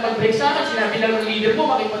ka nakipag-break sa akin? Sinabi lang ng leader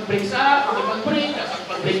mo, makipag-break sa akin, makipag-break, tapos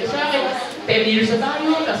makipag-break ka sa akin. 10 years na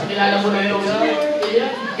tayo, tapos kilala mo na yung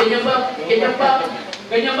ganyan ba,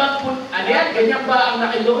 ano yan? Ganyan ba ang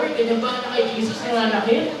naki-Lord? Ganyan ba ang naki-Jesus na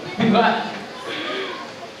nanakit? Di ba?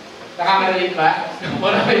 Nakakaralit ba?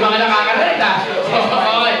 Wala may mga nakakaralit, ha?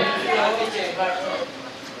 Okay.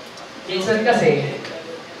 Minsan kasi,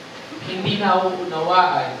 hindi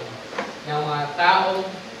nauunawaan ng mga taong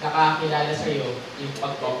nakakilala sa iyo yung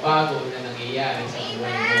pagbabago na nangyayari sa buhay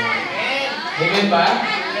mo. Amen ba?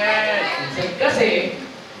 Minsan kasi,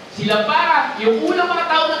 sila pa, yung unang mga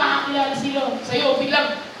tao na nakakilala sa iyo,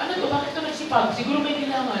 biglang, ano to, bakit ito nagsipag? Siguro may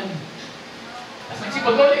kailangan. Tapos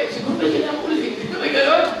nagsipag ulit, siguro may kailangan ulit. Ito may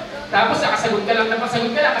gano'n. Tapos nakasagot ka lang kasi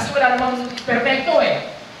wala namang perfecto eh.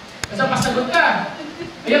 Kasi pasagot ka.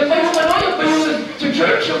 Ayan pa yung yan pa yung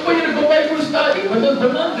church, yan pa yung nag-Bible study.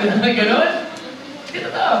 Gano'n. Hindi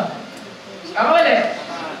totoo. Tama mali.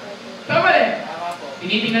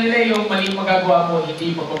 Tinitingnan nila yung maling magagawa mo,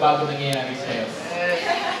 hindi pagbabago nangyayari sa'yo.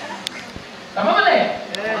 Tama mali.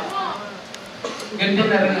 Ganito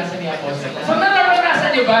naranasan ni Apostle Paul. So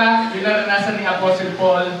naranasan niyo ba yung naranasan ni Apostle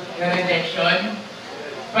Paul na rejection?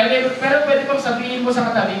 Pero pwede pong sabihin mo sa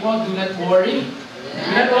katabi mo, do not worry.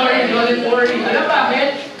 Don't worry. Alam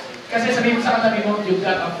bakit? Kasi sabihin mo sa katabi mo, you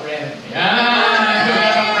got a friend. Yan!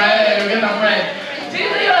 You got a friend.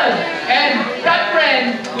 Sino yun? And that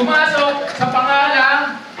friend, pumasok sa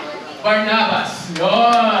pangalang Barnabas.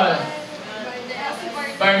 Yun!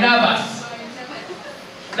 Barnabas.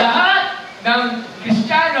 Lahat ng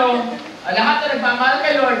Kristiyano, lahat na nagmamahal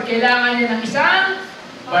kay Lord, kailangan niya ng isang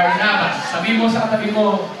Barnabas. Sabihin mo sa katabi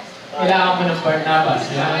mo, kailangan mo ng Barnabas.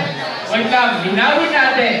 Yan. Wait lang, linawin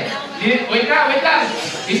natin. Wait lang.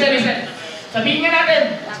 Listen. Sabihin nga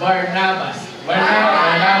natin, Barnabas.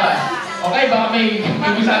 Okay, baka may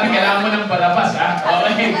sabi, kailangan mo ng Barnabas, ha?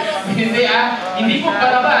 Okay. Hindi po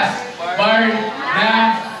Barnabas.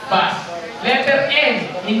 Barnabas. Letter N,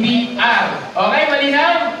 hindi R. Okay,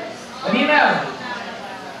 malinaw?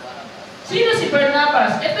 Sino si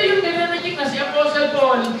Barnabas? Ito yung nire-reject na si Apostle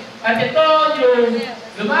Paul. At ito yung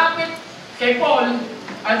lumapit kay Paul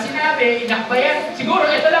at sinabi, inakbayan. Siguro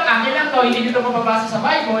ito lang, akin lang to, hindi nito mapabasa sa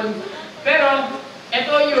Bible. Pero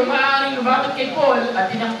ito yung maaaring lumapit kay Paul at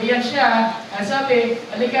inakbayan siya. At sabi,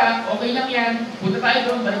 halika, okay lang yan. Punta tayo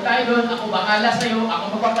doon, balik tayo doon. Ako bahala sa'yo,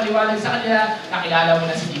 ako magpapaliwalag sa kanila. Nakilala mo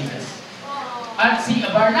na si Jesus. At si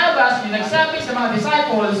Barnabas, yung nagsabi sa mga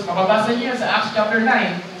disciples, mababasa niyo sa Acts chapter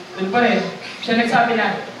 9, doon pa rin, siya nagsabi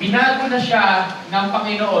na, binago na siya ng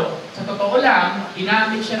Panginoon. Sa totoo lang,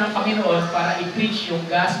 ginamit siya ng Panginoon para i-preach yung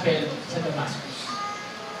gospel sa Damascus.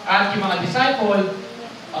 At yung mga disciple,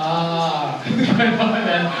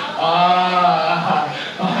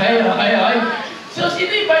 okay. So,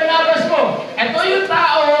 sino yung Barnabas mo? Ito yung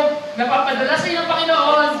tao na papadala sa iyo ng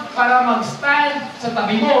Panginoon para mag-stand sa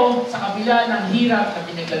tabi mo sa kabila ng hirap na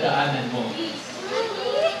pinagdadaanan mo.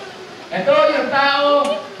 Ito yung tao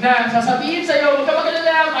na sasabihin sa'yo, huwag ka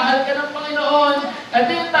mag-alala, mahal ka ng Panginoon. Ito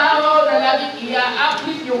yung tao na laging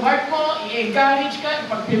i-uplift yung heart mo, i-encourage ka,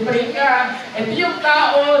 ipag-pray ka. Ito yung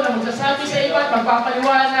tao na magsasabi sa iba at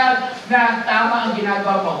magpapaliwanag na tama ang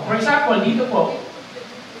ginagawa mo. For example, dito po.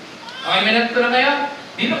 Okay, may nato na kayo?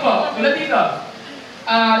 Dito po, tulad dito.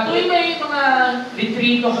 Tuwing may mga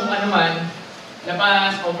retrito kung ano man,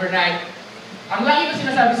 labas, overnight, ang lagi ko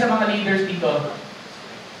sinasabi sa mga leaders dito,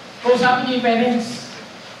 kausapin niyo yung parents.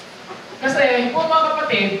 Kasi, kung mga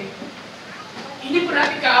kapatid, hindi po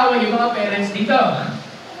natin kaaway yung mga parents dito.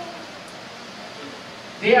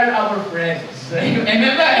 They are our friends.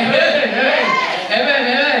 Amen ba? Amen! Amen! Amen!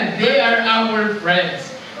 Amen! They are our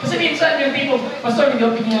friends. Kasi minsan yung tipo, Pastor, hindi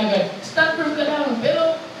ako pinayagan. Stand firm ka lang.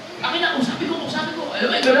 Pero, akin na, usapin ko. Alam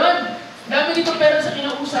mo, gano'n? Dami dito parents sa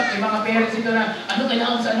kinausap. May mga parents dito na, ano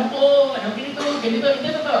kailangan sa ano po? Ano ganito?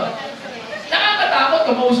 Hindi to. Nakakatakot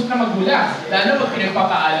kung mausap na magulang, lalo pag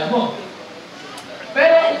pinagpapaalam mo.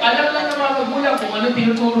 Pero kung alam lang ng mga magulang kung ano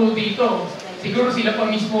tinuturo dito, siguro sila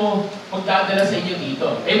pa mismo magdadala sa inyo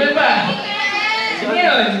dito. Amen ba?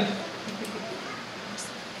 Ngayon,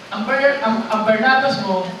 ang Barnabas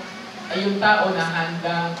mo ay yung tao na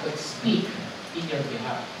handang mag-speak in your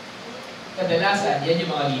behalf. Kadalasan, yan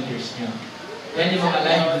yung mga leaders nyo. Yan yung mga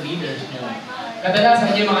life leaders nyo.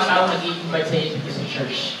 Kadalasan, yan yung mga tao nag-i-invite sa inyo sa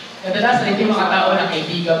church. Kadalasan, ito yung mga tao na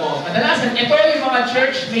kaibigan mo. Kadalasan, ito yung mga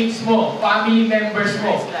church mates mo, family members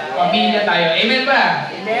mo. Pamilya tayo. Amen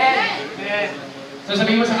ba? Amen. So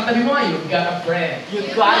sabihin mo sa katabi mo, you've got a friend.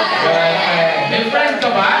 You've got a friend. May friend ka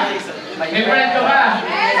ba? May friend ka ba?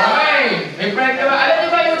 Okay. May friend ka ba? Alam niyo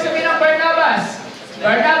ba yung sabihin ng Barnabas?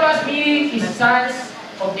 Barnabas meaning is sons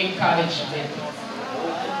of encouragement.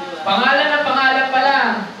 Pangalan pa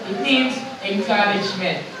lang. It means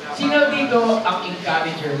encouragement. Sino dito ang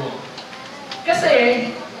encourager mo? Kasi,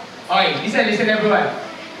 okay, listen everyone.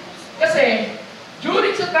 Kasi,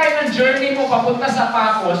 during sa time ng journey mo papunta sa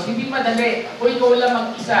Papos, hindi madali. Kung ikaw lang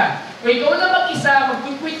mag-isa. Kung ikaw lang mag-isa,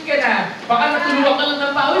 mag-quit ka na. Baka natulungan ka lang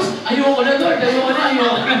ng pawis. Ayoko na, Lord. Ayoko na.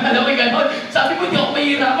 Alam mo gano'n? Sabi ko, hindi ako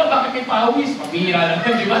mahirapan. Bakit may pawis? Pabihira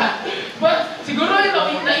naman, di ba? Siguro,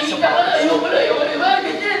 naisip ka na. Ayoko na, di ba?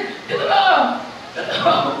 Ganyan. Ito lang.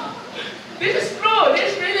 This is true.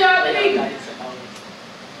 This is really happening.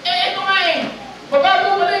 Ito nga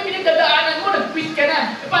babago mo lang yung pinagdadaanan mo, nag-quit ka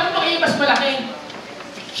na. Paano mo kayo mas malaki?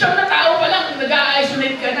 Siyam na tao pa lang,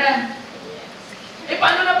 nag-a-isolate ka na.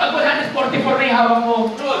 Paano na pag 144 na yung hawak mo?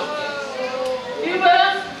 Diba?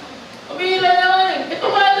 Pabihira naman. Ito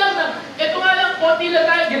nga lang, konti lang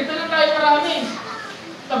tayo, ganito lang tayo marami.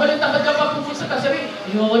 Tabalin-tabad ka pa pupunta ka, sabi,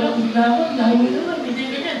 ayoko na, bigla mo, layo naman, hindi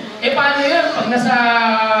ganyan. Paano yan? Pag nasa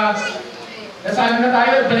ano na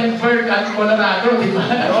tayo, Brentford at Colorado, di ba?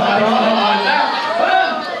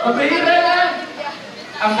 Pabihira na.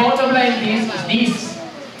 Ang bottom line is this.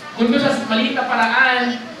 Kung doon sa maliit na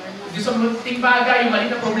paraan, doon sa munting bagay, yung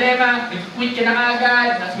maliit na problema, nag-quit ka na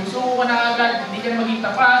agad, nasusuko ka na agad, hindi ka na maging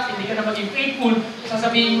tapat, hindi ka na maging faithful,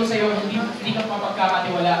 sasabihin ko sa iyo, hindi ka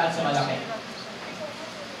mapagkakatiwalaan sa malaki.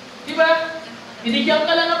 Di ba? Binigyan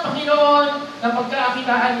ka lang ng Panginoon ng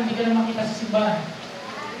pagkakakitaan, hindi ka na makita sa simbahan.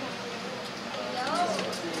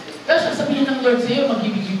 Tapos sasabihin ng Lord sa iyo,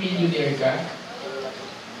 magiging millionaire ka.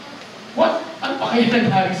 What? Ano pa kaya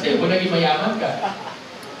nangyari sa'yo kung naging mayaman ka?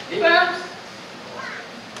 Di ba?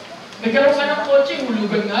 Nagkaroon ka ng kotse,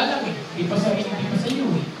 hulugan nga lang eh. Hindi pa sa iyo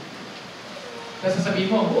eh. Tapos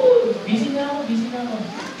sasabihin mo, busy na ako.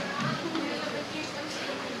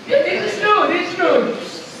 Yeah, this is true.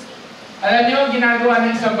 Alam niyo, ginagawa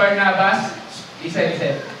ng isang Barnabas,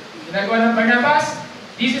 listen. Ginagawa ng Barnabas,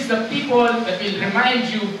 this is the people that will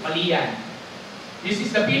remind you, mali yan. This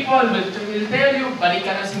is the people that will tell you, balik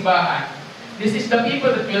ka ng simbahan. This is the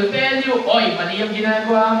people that will tell you, oy, mali ang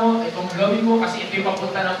ginagawa mo, itong gawin mo kasi ito yung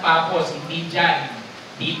papunta ng Papos, hindi dyan.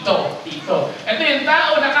 Dito. Ito yung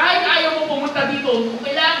tao na kahit ayaw mo pumunta dito, kung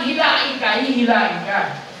kailangan hihilain ka.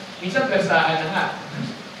 Minsan persahan na nga.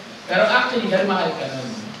 Pero actually, dahil mahal ka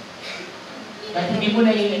nun. Dahil hindi mo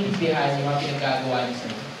naiintindihan yung mga pinagagawa niya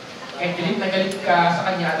sa'yo. Kaya galit na galit ka sa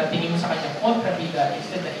kanya at tingin mo sa kanya kontrabida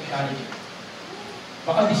instead na encourage.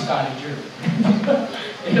 Baka discourager.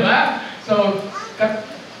 Diba? So,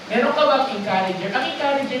 meron ka bang encourager? Ang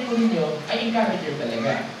encourager po ninyo ay encourager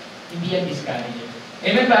talaga. Hindi yan discourager.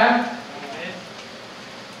 Amen ba?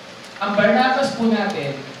 Ang Barnabas po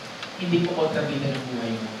natin, hindi po kontrabida ng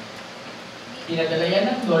buhay mo. Pinadala yan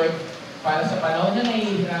ng Lord para sa panahon na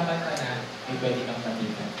nahihirapan ka na, may pwede kang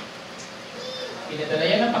kapitan. Pinadala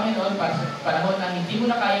yan ng Panginoon para sa panahon na hindi mo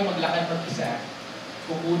na kaya maglakad mag-isa,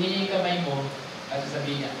 kukunin niya yung kamay mo at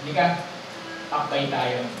sasabihin niya, hindi ka, akbay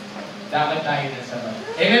tayo. Dapat tayo ng sabay.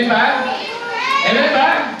 Amen ba? Amen ba?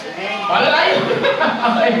 Wala tayo.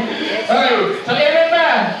 Okay. Okay. So, amen ba?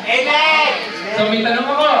 Amen! So, may tanong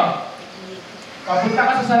ako. Papunta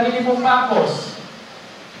ka sa sarili mong pakos.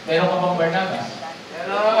 Meron ka bang Barnabas?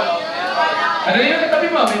 Meron! Ano yung katabi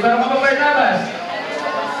mo? May meron ka bang Barnabas?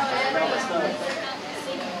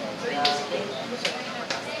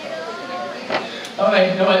 Okay,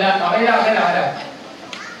 nawala. Okay lang.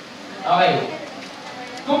 Okay.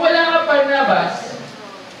 Kung wala ka Barnabas,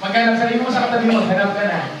 maghanap sarili mo sa katabi mo, hanap ka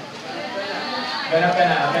na.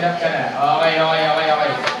 Okay.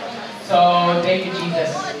 So, thank you,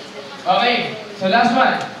 Jesus. Okay, so last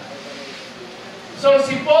one. So,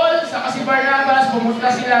 si Paul sa si Barnabas,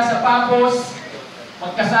 pumunta sila sa Papos,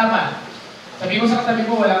 magkasama. Sabi mo sa katabi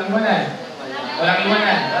mo, walang iwanan.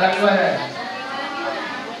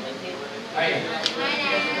 Okay.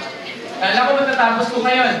 Kala ko matatapos ko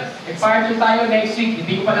ngayon. Part 2 tayo next week.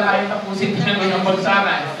 Hindi ko pa na kaya tapusin din ng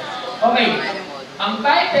bagsakan. Okay. Ang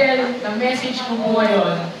title ng message ko po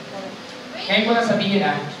ngayon, ngayon ko na sabihin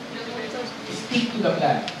stick to the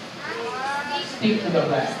plan. Stick to the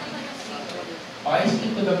plan. Okay,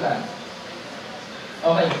 stick to the plan.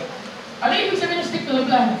 Okay. Ano ibig sabihin ng stick to the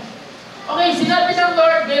plan? Okay, sinabi ng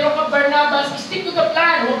Lord, mayroon ka Barnabas, stick to the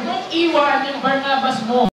plan. Huwag mong iwan yung Barnabas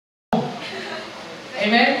mo.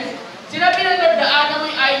 Amen? Sinabi ng Lord, daanan mo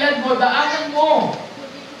yung island mo, daanan mo.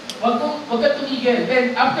 Huwag ka tumigil.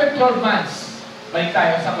 Then, after 12 months, balik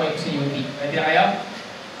tayo sa kwento sa UT. Ready na kayo?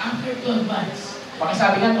 After 12 months.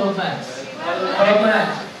 Pakisabi nga 12 months. 12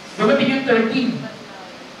 months. Dumating yung 13.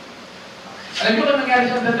 Alam mo kung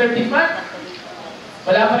nangyari sa 13th month?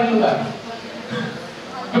 Wala pa rin lugar.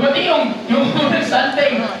 Dumating yung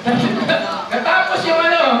Sunday. Natapos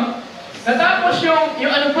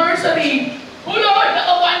yung anniversary. Oh Lord,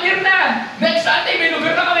 1 year na! Next Sunday, may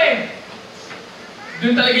lugar na kami!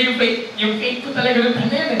 Doon talaga yung faith ko talaga doon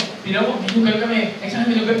talaga yan. Pinawag, may lugar kami. Next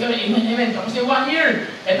Sunday, may lugar kami. Amen. Tapos yung 1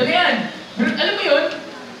 year. Eto na yan. Pero alam mo yun?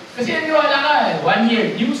 Kasi naniwala ka. 1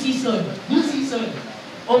 year. New season.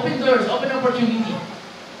 Open doors. Open opportunity.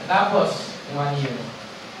 Tapos, 1 year.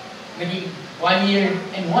 Naging 1 year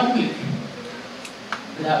and 1 week.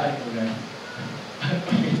 Wala pa rin lugar.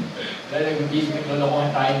 Dahil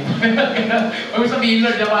naglolokohan tayo dito. Huwag sabihin,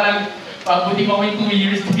 Lord, na parang pabuti ko may 2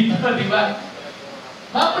 years dito, di ba?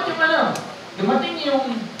 Bakit yung dumating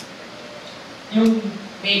yung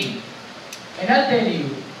May. And I'll tell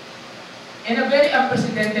you, in a very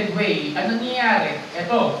unprecedented way, ang nangyayari,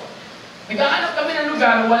 eto, nagkahanap kami ng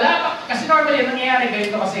lugar, kasi normally, ang nangyayari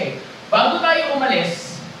ganito kasi, bago tayo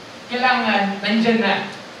umalis, kailangan, nandyan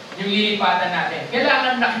na yung lilipatan natin.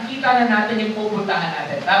 Kailangan nakikita na natin yung pupuntahan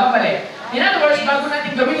natin. Tama pala. In other words, bago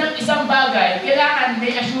natin gawin ng isang bagay, kailangan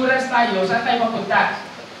may assurance tayo saan tayo papunta.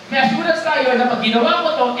 May assurance tayo na pag ginawa ko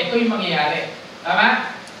to, ito yung mangyayari.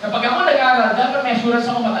 Tama? Kapag ako nag-aaral, dapat may assurance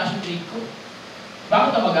ako mataas yung grade ko.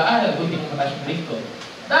 Bakit ako mag-aaral kung hindi mo mataas yung grade ko?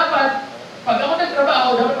 Dapat, pag ako nagtrabaho,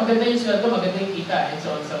 dapat maganda yung sweldo, maganda yung kita, and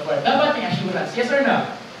so on and so forth. Dapat may assurance. Yes or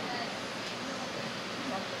no?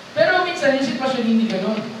 Pero minsan, yung sitwasyon hindi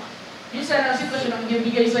ganun. Minsan, ang sitwasyon ang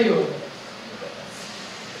ibigay sa'yo,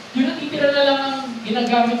 yung natitira na lang ang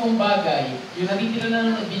ginagamit mong bagay, yung natitira na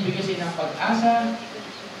lang nagbibigay sa'yo ng pag-asa,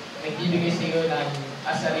 nagbibigay sa'yo ng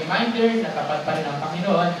as a reminder na tapat pa rin ang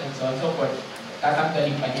Panginoon, and so on and so forth,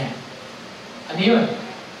 tatanggalin pa niya. Ano yun?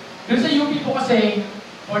 Doon sa UP po kasi,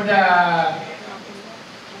 for the,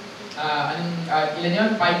 ilan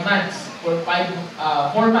yun? 5 months, for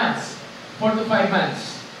 4 months, 4 to 5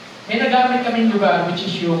 months, may nagamit kaming lugar, which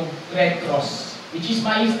is yung Red Cross, which is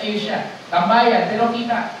mais ayun siya. Tambayan, pero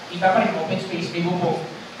kita pa rin, open space, may bubong.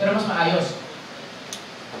 Pero mas maayos.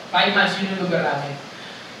 5 months, yun yung lugar namin.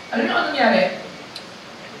 Alam niyo ano nangyari?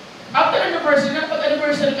 After anniversary,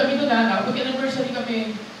 pag-anniversary kami doon pag-anniversary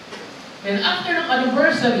kami. Then after ng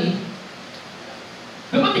anniversary,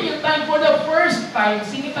 dumating yung time for the first time,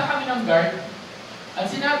 sinita kami ng guard. At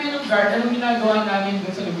sinabi ng guard, anong ginagawa namin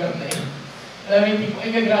doon sa lugar na yun? Alam mo yung people,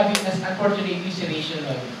 graduate na unfortunately si Rachel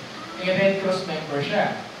nun. Red Cross member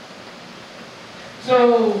siya. So,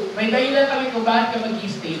 may dahilan kami kung bakit ka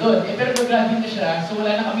mag-i-stay doon. Pero nag-graduate na siya, so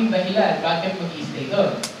wala na kaming dahilan bakit kami mag-i-stay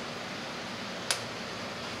doon.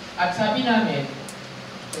 At sabi namin,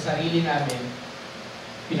 sa sarili namin,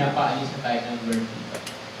 pinapaalis na tayo ng Lord dito.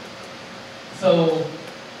 So,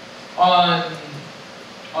 on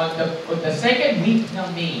the second week ng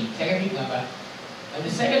May, on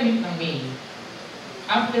the second week ng May,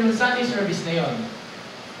 after the Sunday service na yon,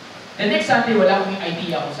 the next Sunday, wala kaming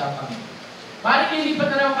idea kung saan kami. Maaaring lilipat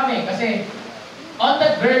na lang kami kasi On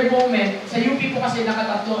that very moment, sa UP po kasi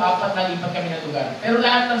nakatatlo, apat na lipat kami ng lugar. Pero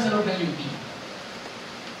lahat lang sa loob ng UP.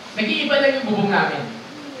 Nag-iiba lang yung bubong namin.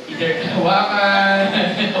 Either hawakan,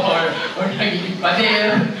 or nagiging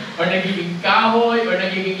pader, or nagiging kahoy, or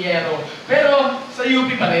nagiging yero. Pero sa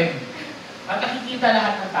UP pa rin. At nakikita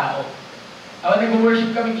lahat ng tao.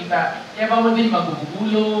 Nag-worship kami kita. Kaya bawal din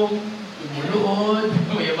magugulong, lumuluod,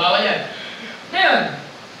 kaya bawal yan. Ngayon,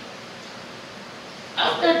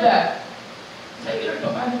 after that, sabi Lord,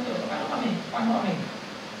 paano to? Paano kami?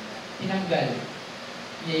 Tinanggal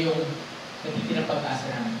niya yung natitirang pag-asa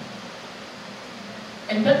namin.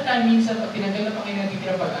 And that time, minsan, pag tinanggal na pa kayo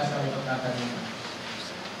natitirang pag-asa, may pagtatanong na.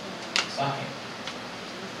 Bakit?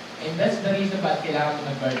 And that's the reason ba't kailangan mo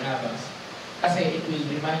nag-Barnabas. Kasi it will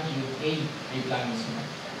remind you, hey, may plano sila.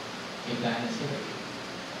 May plano sila.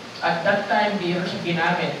 At that time, mayroon siya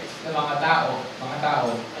ginamit ng mga tao,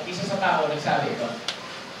 at isa sa tao nagsabi ito,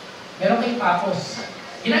 meron kayong papos.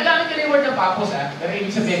 Ginagamit ko na yung word ng papos, pero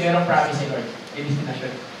ibig sabihin, merong promise si Lord. May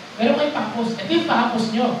destination. Meron kayong papos. Ito yung papos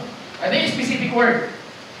nyo. Ito yung specific word.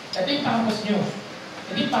 Ito yung papos nyo.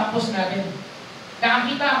 Ito yung papos natin.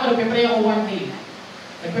 Nakakita ako, nagpe-pray ako one day.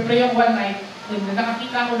 Nagpe-pray ako one night.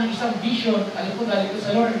 Nakakita ako ng isang vision, alam ko galing ko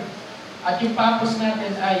sa Lord. At yung papos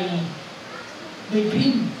natin ay may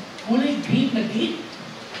green. Kulay green na gate.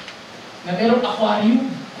 Na merong aquarium.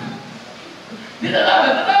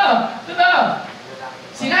 Totoo!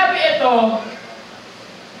 Sinabi ito,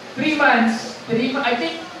 3 months, I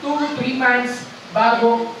think 2-3 months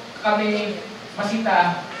bago kami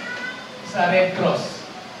masita sa Red Cross.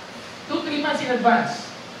 2-3 months in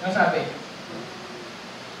advance. Ano sabi?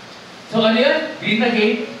 So ano yun? Green na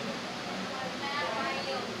gate?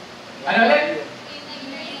 Ano ulit?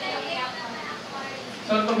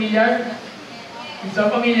 So familiar?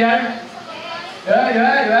 So familiar?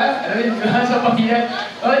 Diba? Ano yun? So familiar?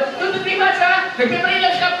 2-3 months ha? Nagpipray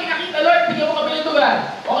lang siya, pinakita Lord, bigyan mo kami ng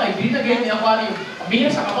lugar. Okay, green na gate, may aquarium. Ang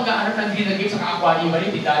bihira sa kapag aanap ng green na gate sa aquarium,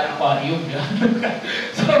 hindi dahil ang aquarium.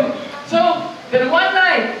 Then one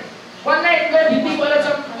night, Lord, hindi ko alam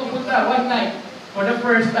saan pupunta. One night, for the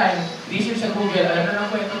first time, research sa Google, alam na lang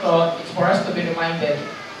ko ito to, it's for us to be reminded.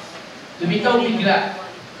 Lumitaw bigla,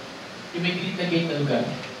 yung may green na gate na lugar.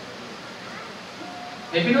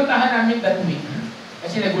 May pinuntahan namin that week.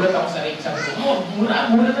 Kasi nagulat ako sa rate. Sabi ko, mura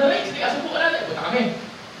na rate. Sige, asubo ka natin.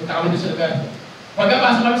 Punta kami doon sa lugar.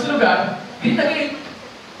 Pagkapasok kami sa lugar, green na gate.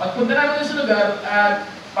 Pagpunta namin doon sa lugar,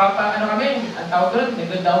 ang tawag doon,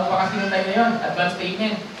 nag-down pa kasi noong time na yun. Advance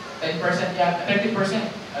payment. 10% yata, 30%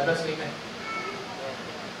 advance payment.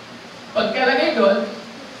 Pagkalagay doon,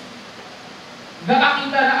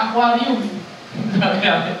 nakakita na aquarium. Sabi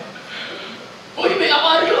namin, uy, may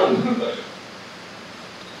aquarium!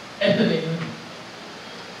 Eto na yun.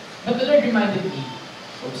 But the Lord reminded me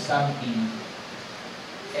of something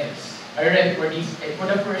else. Are you ready for this? And for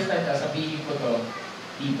the first time, sasabihin ko to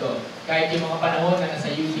dito. Kahit yung mga panahon na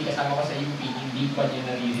nasa UP, kasama ko sa UP, hindi pa niya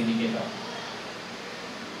naririnig ito.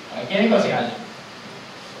 Okay, kinig ko si Al.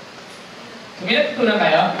 So, may natutunan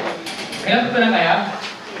kayo?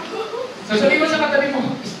 So, sabihin mo sa katabi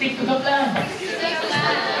mo, stick to the plan.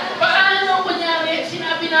 Paano, kunyari,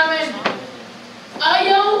 sinabi namin,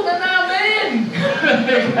 ayaw na namin!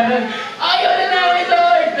 Ayaw na namin,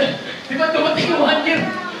 Lord! Di ba dumating yung 1 year?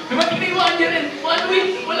 Dumating na yung 1 year and 1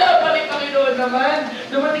 week, wala pa rin Panginoon naman.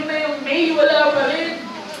 Dumating na yung May, wala pa rin.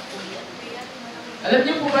 Alam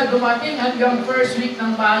niyo po ba, dumating hanggang first week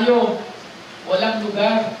ng Mayo, walang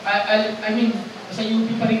lugar. I mean, sa UP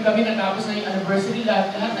pa rin kami, natapos na yung anniversary,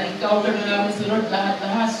 lahat, na-encounter na namin si Lord, lahat.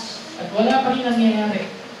 At wala pa rin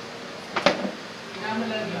nangyayari. Naman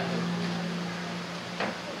lang yun.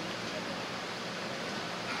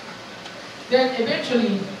 Then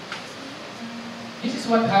eventually, this is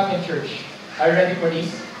what happened, church. Are you ready for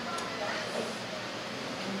this?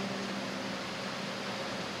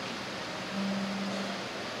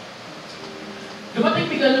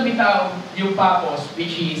 Dumating biglang lumitaw yung papos,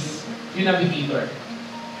 which is yung navigator.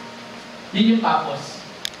 Yun yung papos.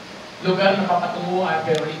 Lugar na papatunguhan,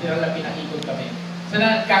 pero literal lang pinakikot kami. So,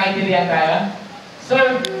 nakakaintindihan tayo? So,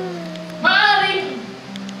 maaaring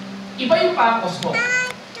iba yung papos mo.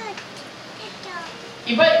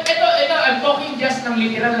 Iba, ito, I'm talking just ng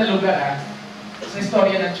literal na lugar sa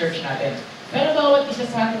istorya ng church natin. Pero bawat isa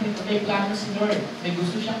sa atin dito, may plano si Lord. May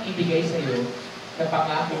gusto siyang ibigay sa iyo na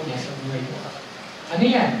pangako niya sa buhay mo. Ano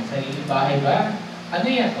yan? Sariling bahay ba? Ano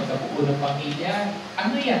yan? Pagkabuo ng pamilya?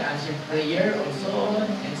 Ano yan? Answered prayer or so on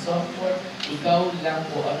and so forth. Ikaw lang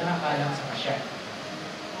po ang nakakalang sa kasya.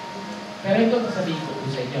 Pero ito sasabihin ko po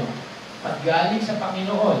sa inyo. Paggaling sa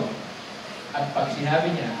Panginoon, at pag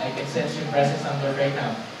sinabi niya, I can sense your presence ng Lord right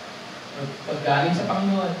now. Pag galing sa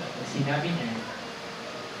Panginoon, pag sinabi niya,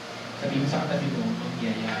 sabi mo sa katabi mo,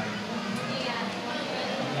 mangyayari.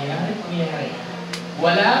 Mangyayari, mangyayari.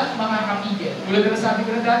 Walang makakapigil. Tulad na sabi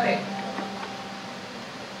ko na dati.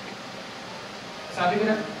 Sabi ko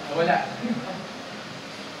na, wala.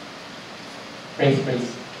 Praise.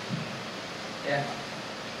 Yeah.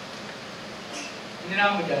 Hindi na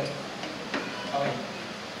ako dyan. Okay.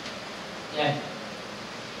 Yan.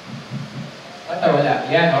 Basta wala.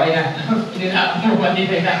 Yan, okay na. Hindi na ako mo,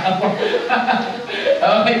 hindi na ako.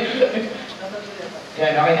 Okay.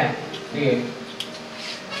 Yan, okay na. Sige.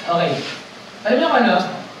 Okay. Alam niyo ano?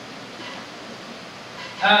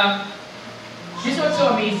 This was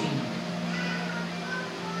so amazing.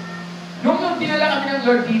 Nung dinala kami ng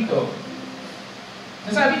Lord dito,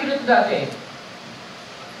 nasabi ko nito dati,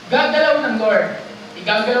 gagalaw ng Lord,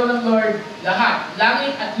 igagalaw ng Lord lahat,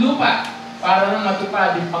 langit at lupa, para nang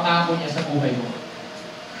matupad yung pangako niya sa buhay mo.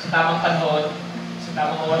 Sa tamang panahon, sa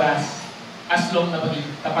tamang oras, as long na maging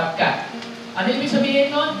tapat ka. Ano ibig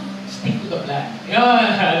sabihin nun? Stick to the plan.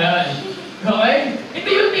 Yan. Okay?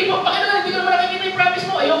 Hindi yung tipo, Panginoon, hindi ko naman nakikita yung promise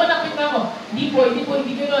mo. Ayoko na, quit na ako. Hindi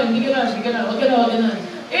gano'n. Huwag gano'n.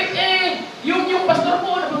 Yung pastor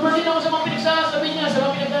ko, nababrasin ako sa mga pinagsasabi niya, sa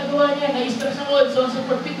mga pinagagawa niya, na-stress ako, so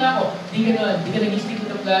fit na ako. Hindi gano'n. Hindi ka nag-stick to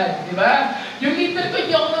the plan. Di ba? Yung leader ko,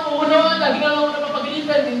 hindi ako nakuunoon. Lagi na ako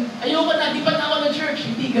napapagalitan. Ayoko na, di pa na ako ng church.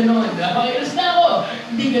 Hindi gano'n. Ilas na ako.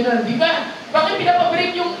 Hindi gano'n. Di ba? Bakit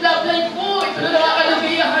pinapabreak yung love life ko? Ito na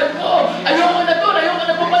nakakalagayahan ko. Ayoko na to. Ayoko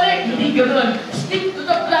na pumalik. Hindi gano'n. Stick to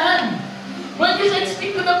the plan. When you said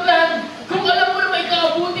stick to the plan, kung alam mo na may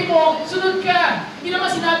kakabuti mo, sunod ka. Hindi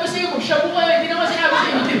naman sinabi sa'yo, magshabu ka. Hindi naman sinabi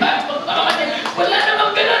sa'yo, di ba? Wala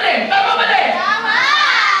namang ganun eh. Tama mali. Tama!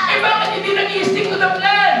 Eh bakit hindi nag-i-stick to the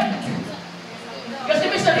plan? Kasi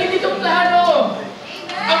may sarili itong plano.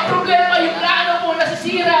 Ang problema, yung plano mo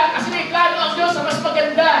nasisira kasi may plano ang Diyos na mas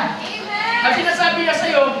maganda. At sinasabi niya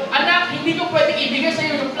sa'yo, anak, hindi ko pwedeng ibigay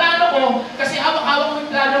sa'yo yung plano ko kasi hawak-hawak mo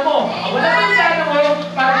yung plano mo. Wala mo yung plano mo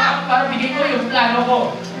para bigay ko yung plano ko.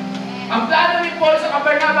 Ang plano ni Paul sa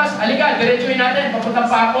Barnabas, halika, diretsuhin natin,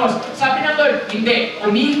 papuntang Pafos. Sabi ng Lord, hindi,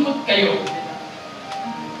 umikot kayo.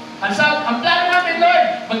 Ang plano namin, Lord,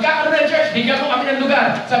 magkakaroon ng church, bigyan mo kami ng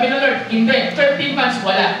lugar. Sabi ng Lord, hindi, 13 months,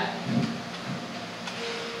 wala.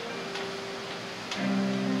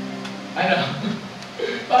 Ano?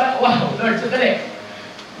 Parang, wow, Lord, sandali.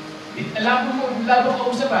 Labo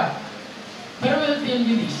ka usap ah. Pero will tell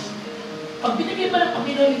you this, pag binigay pa ng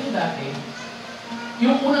Panginoon ito dati,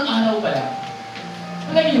 yung unang araw pala,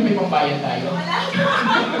 wala yung may pambayan tayo.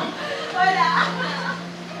 Wala.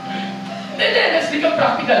 Hindi, let's become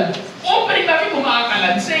practical. Offering namin kung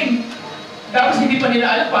makakalansing. Tapos hindi pa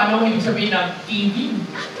nila alam paano ang ibig sabihin ng giving.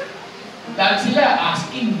 Dahil sila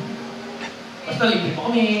asking. Basta libre mo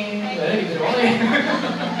kami. Libre mo kami.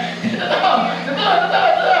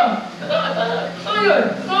 Totoo yun.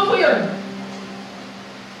 Totoo po yun.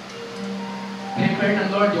 Prepare ng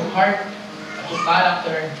Lord yung heart at yung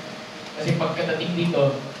character. Kasi pagkatating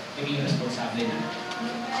dito, naging responsable na.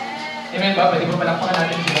 Amen ba? Pwede ba palakpakan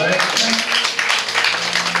natin si Lord?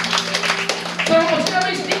 So, kung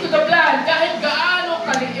sinabi stick to the plan, kahit gaano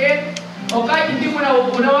kaliit, o kahit hindi mo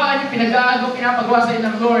nauunawaan yung pinapagawa sa'yo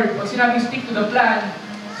ng Lord, pag sinabi stick to the plan,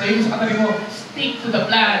 sa'yo sa katabi mo, stick to the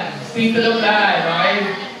plan. Stick to the plan, okay?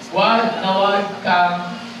 Huwag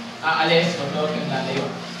kang aalis o huwag kang lalayo.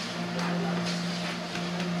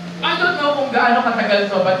 I don't know kung gaano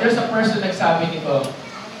katagal to, but there's a person nagsabi nito.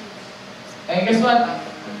 And guess what?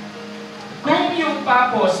 Kung yung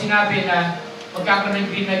Pafos sinabi na magkakaroon ng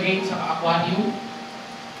green na gate sa aquarium,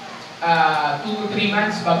 2 to 3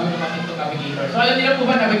 months bago naman itong navigator. So alam niyo po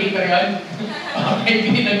ba navigator yun? Okay,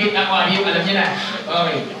 green na gate aquarium, alam niyo na.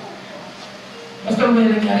 Okay. Basta may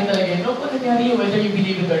nangyari talaga yun. No, kung nangyari yun, whether you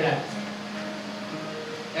believe it or not.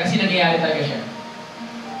 Kasi nangyari talaga siya.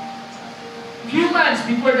 Few months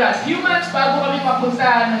before that, few months bago kami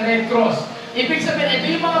mapunta ng Red Cross. Ibig sabihin,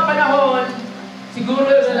 ito yung mga panahon, siguro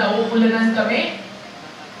na nauulanan kami.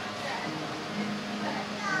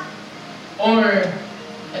 Or,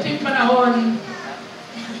 ito yung panahon,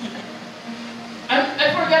 I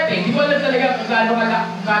forget eh, di ko alam talaga kung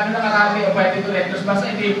gaano nakarami o pwede ito Red Cross.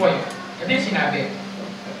 Basta ito yung point. Ito yung sinabi.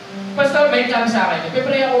 Basta may kami sa akin.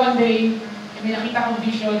 Nagpipray ako one day, may nakita akong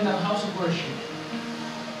vision ng house of worship.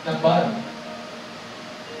 Ng BALM.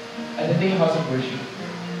 At ito yung house of worship.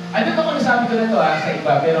 I don't know kung nasabi ko na ito sa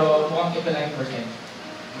iba, pero mukhang ito lang yung percent.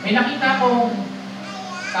 May nakita akong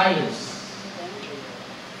tiles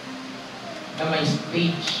na may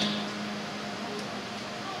stage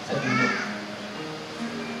sa dulo.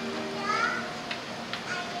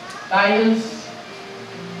 Tiles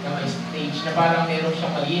na may stage, na parang meron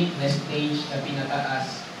siyang maliit na stage na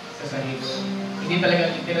pinataas sa sarili. Hindi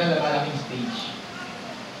talaga literal na malaking stage.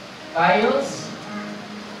 Tiles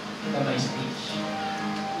na may stage.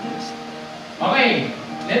 Okay,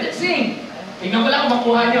 let it sing. Tingnan ko lang kung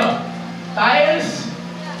makuha nyo. Tiles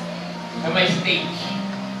na may stage.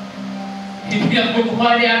 Hindi ang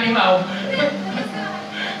kukuha ni Ate Mau.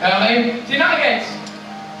 Okay? Sino ka-gets?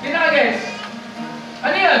 Sino ka-gets?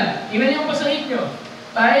 Ano yan? Tingnan yung pasahit nyo.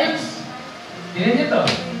 Tiles. Tingnan nyo to.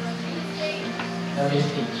 Na may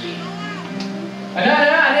stage. Ano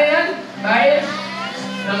yan? Tiles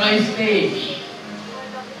na may stage.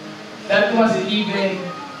 That was even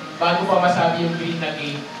bago pa masabi yung green na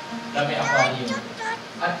gate na may aquarium.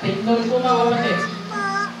 At tingnan ko mga kapatid,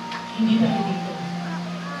 hindi tayo dito.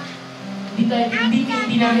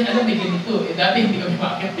 Hindi namin alam may ganito. Dati hindi kami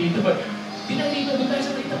makakit dito. Hindi tayo dito. Doon tayo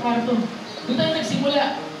sa Tita Kwarto. Doon tayo nagsimula.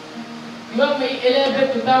 Di ba, may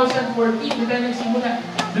 11, 2014, doon tayo nagsimula.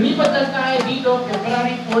 Lumipat lang tayo dito,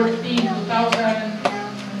 February 14,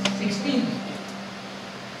 2016.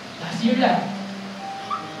 Last year lang.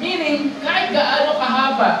 Meaning, kahit gaano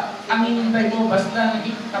kahaba ang hinintay mo, basta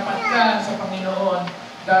naging tapat ka sa Panginoon,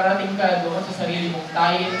 darating ka doon sa sarili mong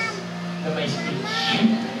tiles na may speech.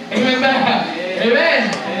 Amen ba? Amen!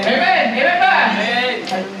 Amen! Amen ba?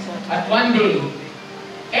 At one day,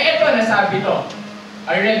 ito, nasabi to.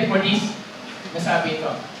 Are you ready for this? Nasabi ito.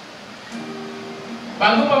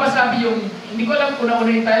 Bago pa masabi yung, hindi ko alam kung nauna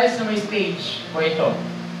yung tiles na may stage o ito.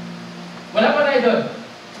 Wala pa tayo doon.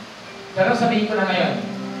 Pero sabihin ko na ngayon,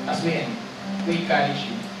 as we end, to encourage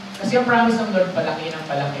you. Kasi ang promise ng Lord, palaki ng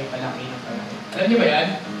palaki, palaki ng palaki. Alam niyo ba yan?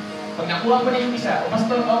 Pag nakuha mo na yung isa,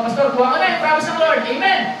 pastor, kuha ka na yung promise ng Lord.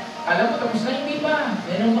 Amen! Alam mo, tapos na hindi pa.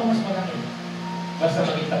 Meron pa mas malaki. Basta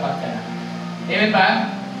maging tapat ka na. Amen ba?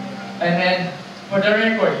 And then, for the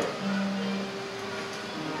record,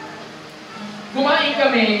 kumain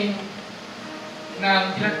kami ng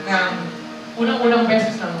unang-unang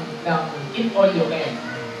beses ng in olyo kayo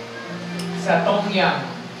sa Tom Yum,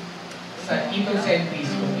 sa Eton Centuries.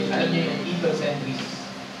 Alam niyo yung Eton Centuries.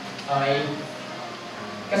 Okay?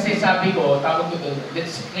 Kasi sabi ko, tawag ko doon,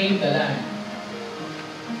 let's claim the land.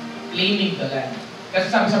 Claiming the land. Kasi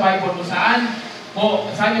sabi sa Bible, kung saan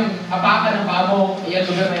yung apakan ng paa mo, ayan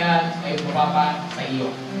lugar na yan, ay bumapa sa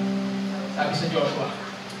iyo. Sabi sa Joshua.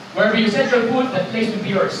 Wherever you set your foot, that place will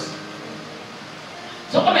be yours.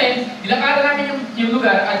 So kami, nilakaran namin yung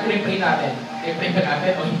lugar at pinipray natin. Pinipray ba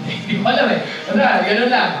natin? O hindi? Hindi ko alam eh.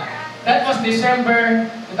 Ganun lang. That was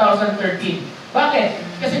December 2013. Bakit?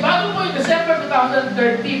 Kasi bago po yung December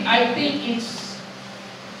 2013, I think it's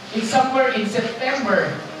somewhere in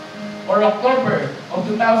September or October of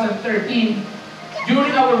 2013,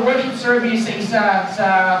 during our worship service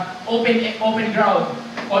sa open ground.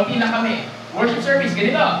 Konti lang kami. Worship service,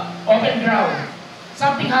 ganito. Open ground.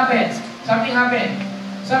 Something happens.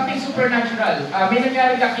 Something supernatural. May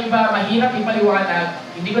nangyari kakaiba, mahirap ipaliwanag.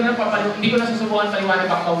 Hindi ko na susubukan paliwanag,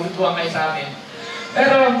 baka mawituan kayo sa amin.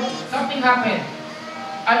 Pero, something happened.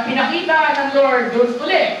 At pinakita ng Lord doon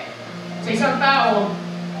uli sa isang tao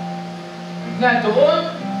na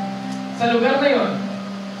doon sa lugar na yon,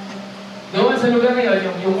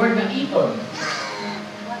 yung word na Eton,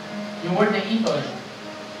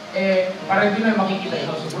 parang hindi na makikita yung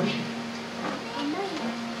house of worship.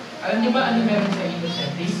 Alam niyo ba ano meron sa Eton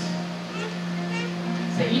Centuries?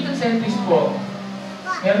 Sa Eton Centuries po,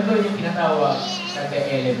 meron doon yung tinatawag na The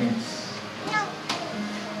Elements.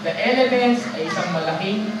 The Elements ay isang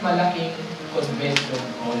malaking convention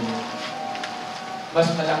hall.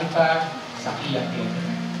 Mas malaki pa sa Kia Theater.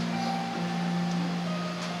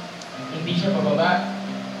 Hindi siya pababa,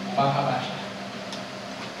 pangkaba siya.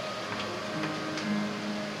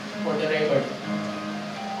 For the record.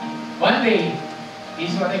 One day,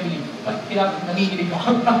 this is what I believe. Nanginginig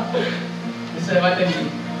ako. This is what I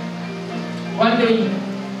believe. One day,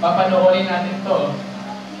 papanoorin natin to.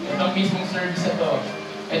 Itong mismong service na to.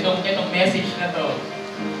 Itong message na to.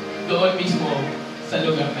 Doon mismo sa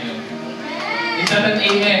lugar na yun. Isa at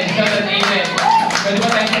amen. Pwede ba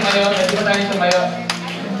tayong tumayo?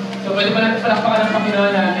 So, pwede ba natin palakpakan ng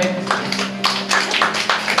Panginoon natin?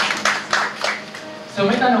 So,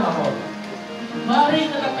 may tanong ako.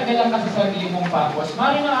 Maaaring natatagalan ka sa sarili mong purpose.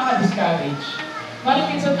 Maaaring nakaka-discourage.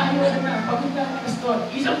 Maaaring minsan ayaw na, pagod na ang pastor.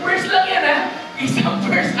 Isang verse lang yan ha. Isang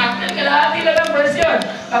verse. Actually, kalahati lang ang verse yun.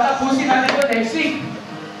 Tatapusin natin ito next week.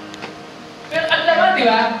 Pero ang laman, di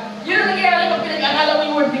ba? Yun ang nangyayari pag pinag-aralan mo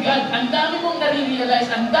yung word ni God. Ang dami mong nare-realize,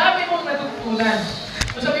 ang dami mong natutunan.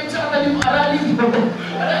 So sabi mo sa katabi mo, aralin mo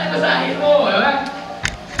sahin mo, di ba?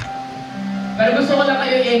 Pero gusto ko lang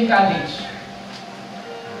kayo i-encourage.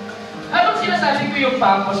 Habang sinasabi ko yung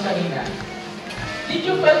purpose kanina, did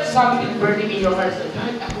you felt something burning in your heart?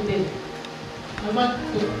 God, ako din. I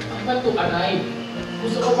want to arrive.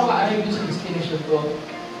 Gusto ko maka-arrive dun sa destination ko.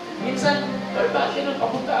 Minsan, Lord, bakit nung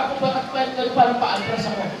papunta ako? Bakit parang pa-atras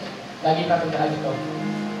ako? Lagi tatandaan ito.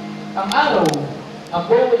 Ang araw, ang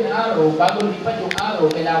buhay na araw, bago lumipad yung araw,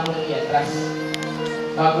 kailangan mo nang i-atras.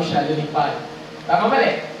 Bago siya lumipad. Tama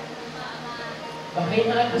mali? Bakit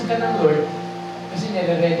na-atras ka ng Lord? Kasi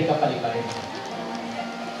nire-ready ka paliparin.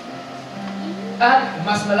 At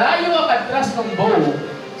mas malayo ang atras ng bow,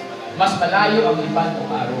 mas malayo ang lipad ng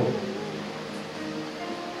araw.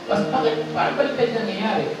 Bakit? Parang baliktad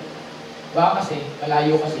nangyayari. Baka kasi,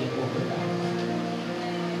 malayo kasi yung pupunta.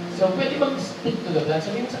 So, pwede bang stick to the plan?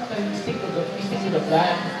 Sabihin mo sa kapatid, stick to the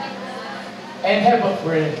plan. And have a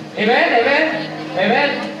friend. Amen? Amen? Amen?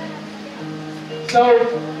 So,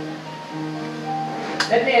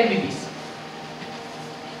 let me end with this.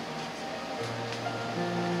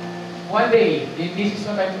 One day, this is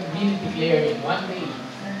what I'm really declaring. One day,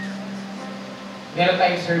 meron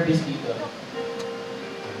tayong service dito.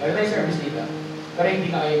 Meron tayong service dito. Pero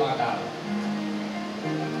hindi na kayo mga tao.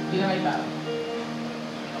 Hindi na kayo tao.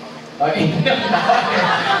 Okay, hindi na kayo tao.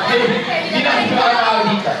 Hindi na kayo mga tao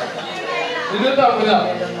dito.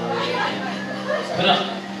 Puno.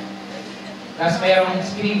 Tapos mayroong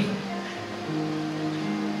screen.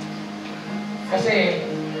 Kasi,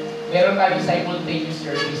 meron tayong simultaneous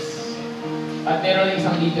service. At meron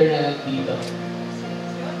isang leader na nandito.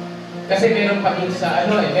 Kasi meron pa dun sa,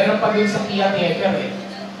 meron pa dun sa Kia Theater eh.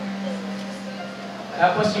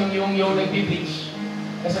 Tapos yung nagbi-preach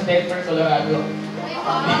sa Denver, Colorado.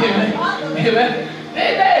 Diba?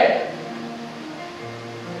 Hindi!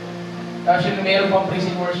 Tapos yung meron pang praise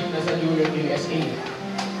and worship na sa New York, USA.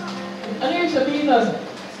 Ano yung sabihin na?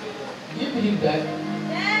 Do you believe that?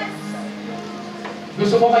 Yes!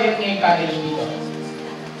 Gusto ko kayong i-encourage dito.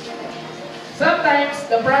 Sometimes,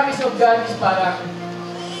 the promise of God is parang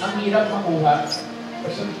ang hirap makuha.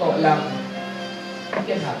 Pero sa totoo lang, it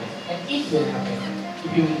can happen. And it will happen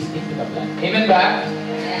if you will stick to the plan. Amen ba?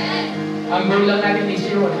 Amen. Ang goal lang natin is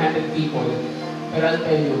 100 people. Pero I'll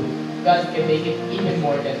tell you, God can make it even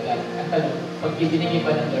more than that. At ano, pag ibinigay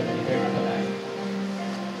pa ng Lord, return na pa tayo.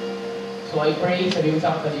 So I pray, sabi mo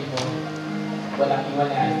sa kapatid mo, walang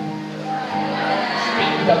iwanan. Stick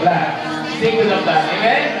to the plan. Stick to the plan.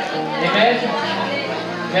 Amen? Amen?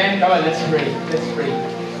 Amen? Come on, let's pray. Let's pray.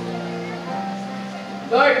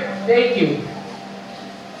 Lord, thank you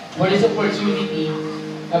for this opportunity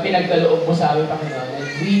na pinagkaloob mo sa amin, Panginoon. And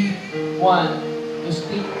we want to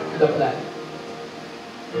stick to the plan.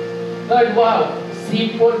 Lord, wow!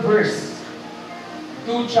 Simple verse.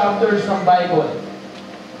 2 chapters from Bible.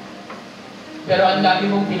 Pero ang dami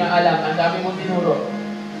mong pinaalam, ang dami mong tinuro.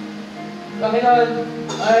 Panginoon,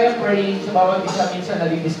 I am praying sa bawat isa, minsan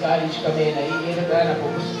nadi-discourage kami, naiirita,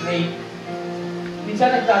 napupustrate. Minsan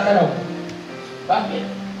nagtatanong, bakit?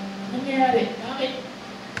 Nangyayari?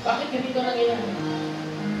 Bakit ganito nangyayari?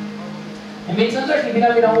 And minsan, Lord, hindi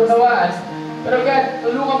namin naunawaan. Pero God,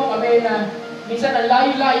 tulungan mo kami na minsan ang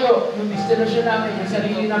layo-layo yung destination namin, yung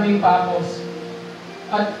sarili naming purpose.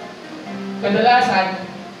 At kadalasan,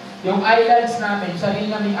 yung islands namin, yung sarili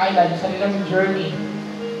naming island, yung sarili naming journey,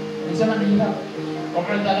 minsan ang hirap. O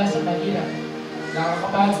kadalasan ang hirap.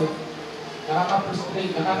 Nakakapagod,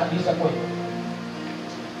 nakaka-frustrate, nakaka-disappoint.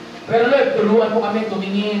 Pero Lord, tulungan mo kami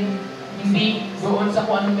tumingin, hindi doon sa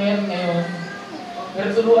kung anong meron ngayon. Pero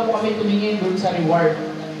tulungan mo kami tumingin doon sa reward.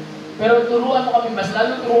 Pero turuan mo kami, mas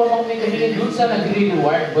lalo turuan mo kami tumingin doon sa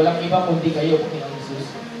nagre-reward. Walang iba kundi kayo, Panginoon Jesus.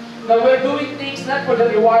 Now we're doing things not for the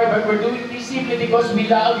reward, but we're doing things simply because we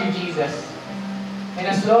love you, Jesus. And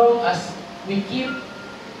as long as we keep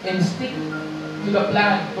and stick to the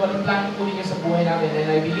plan, kung anong plano po ninyo sa buhay namin, and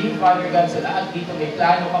I believe, Father God, sa lahat dito may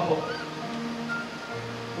plano ka po.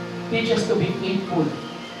 Teach us to be faithful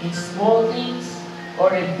in small things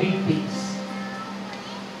or in big things.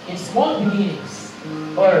 In small beginnings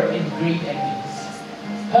or in great endings.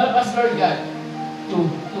 Help us, Lord God,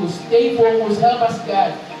 to stay focused. Help us,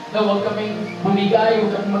 God, na huwag kaming bumigay,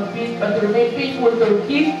 huwag kaming mag-beat, but to remain faithful, to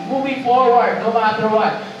keep moving forward no matter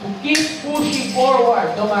what. To keep pushing forward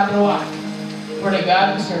no matter what. For the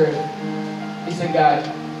God we serve is a God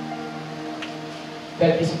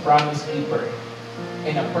that is a promise keeper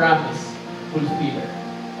and a promise fulfiller.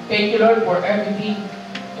 Thank you, Lord, for everything.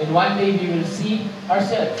 And one day we will see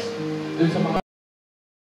ourselves dun sa mga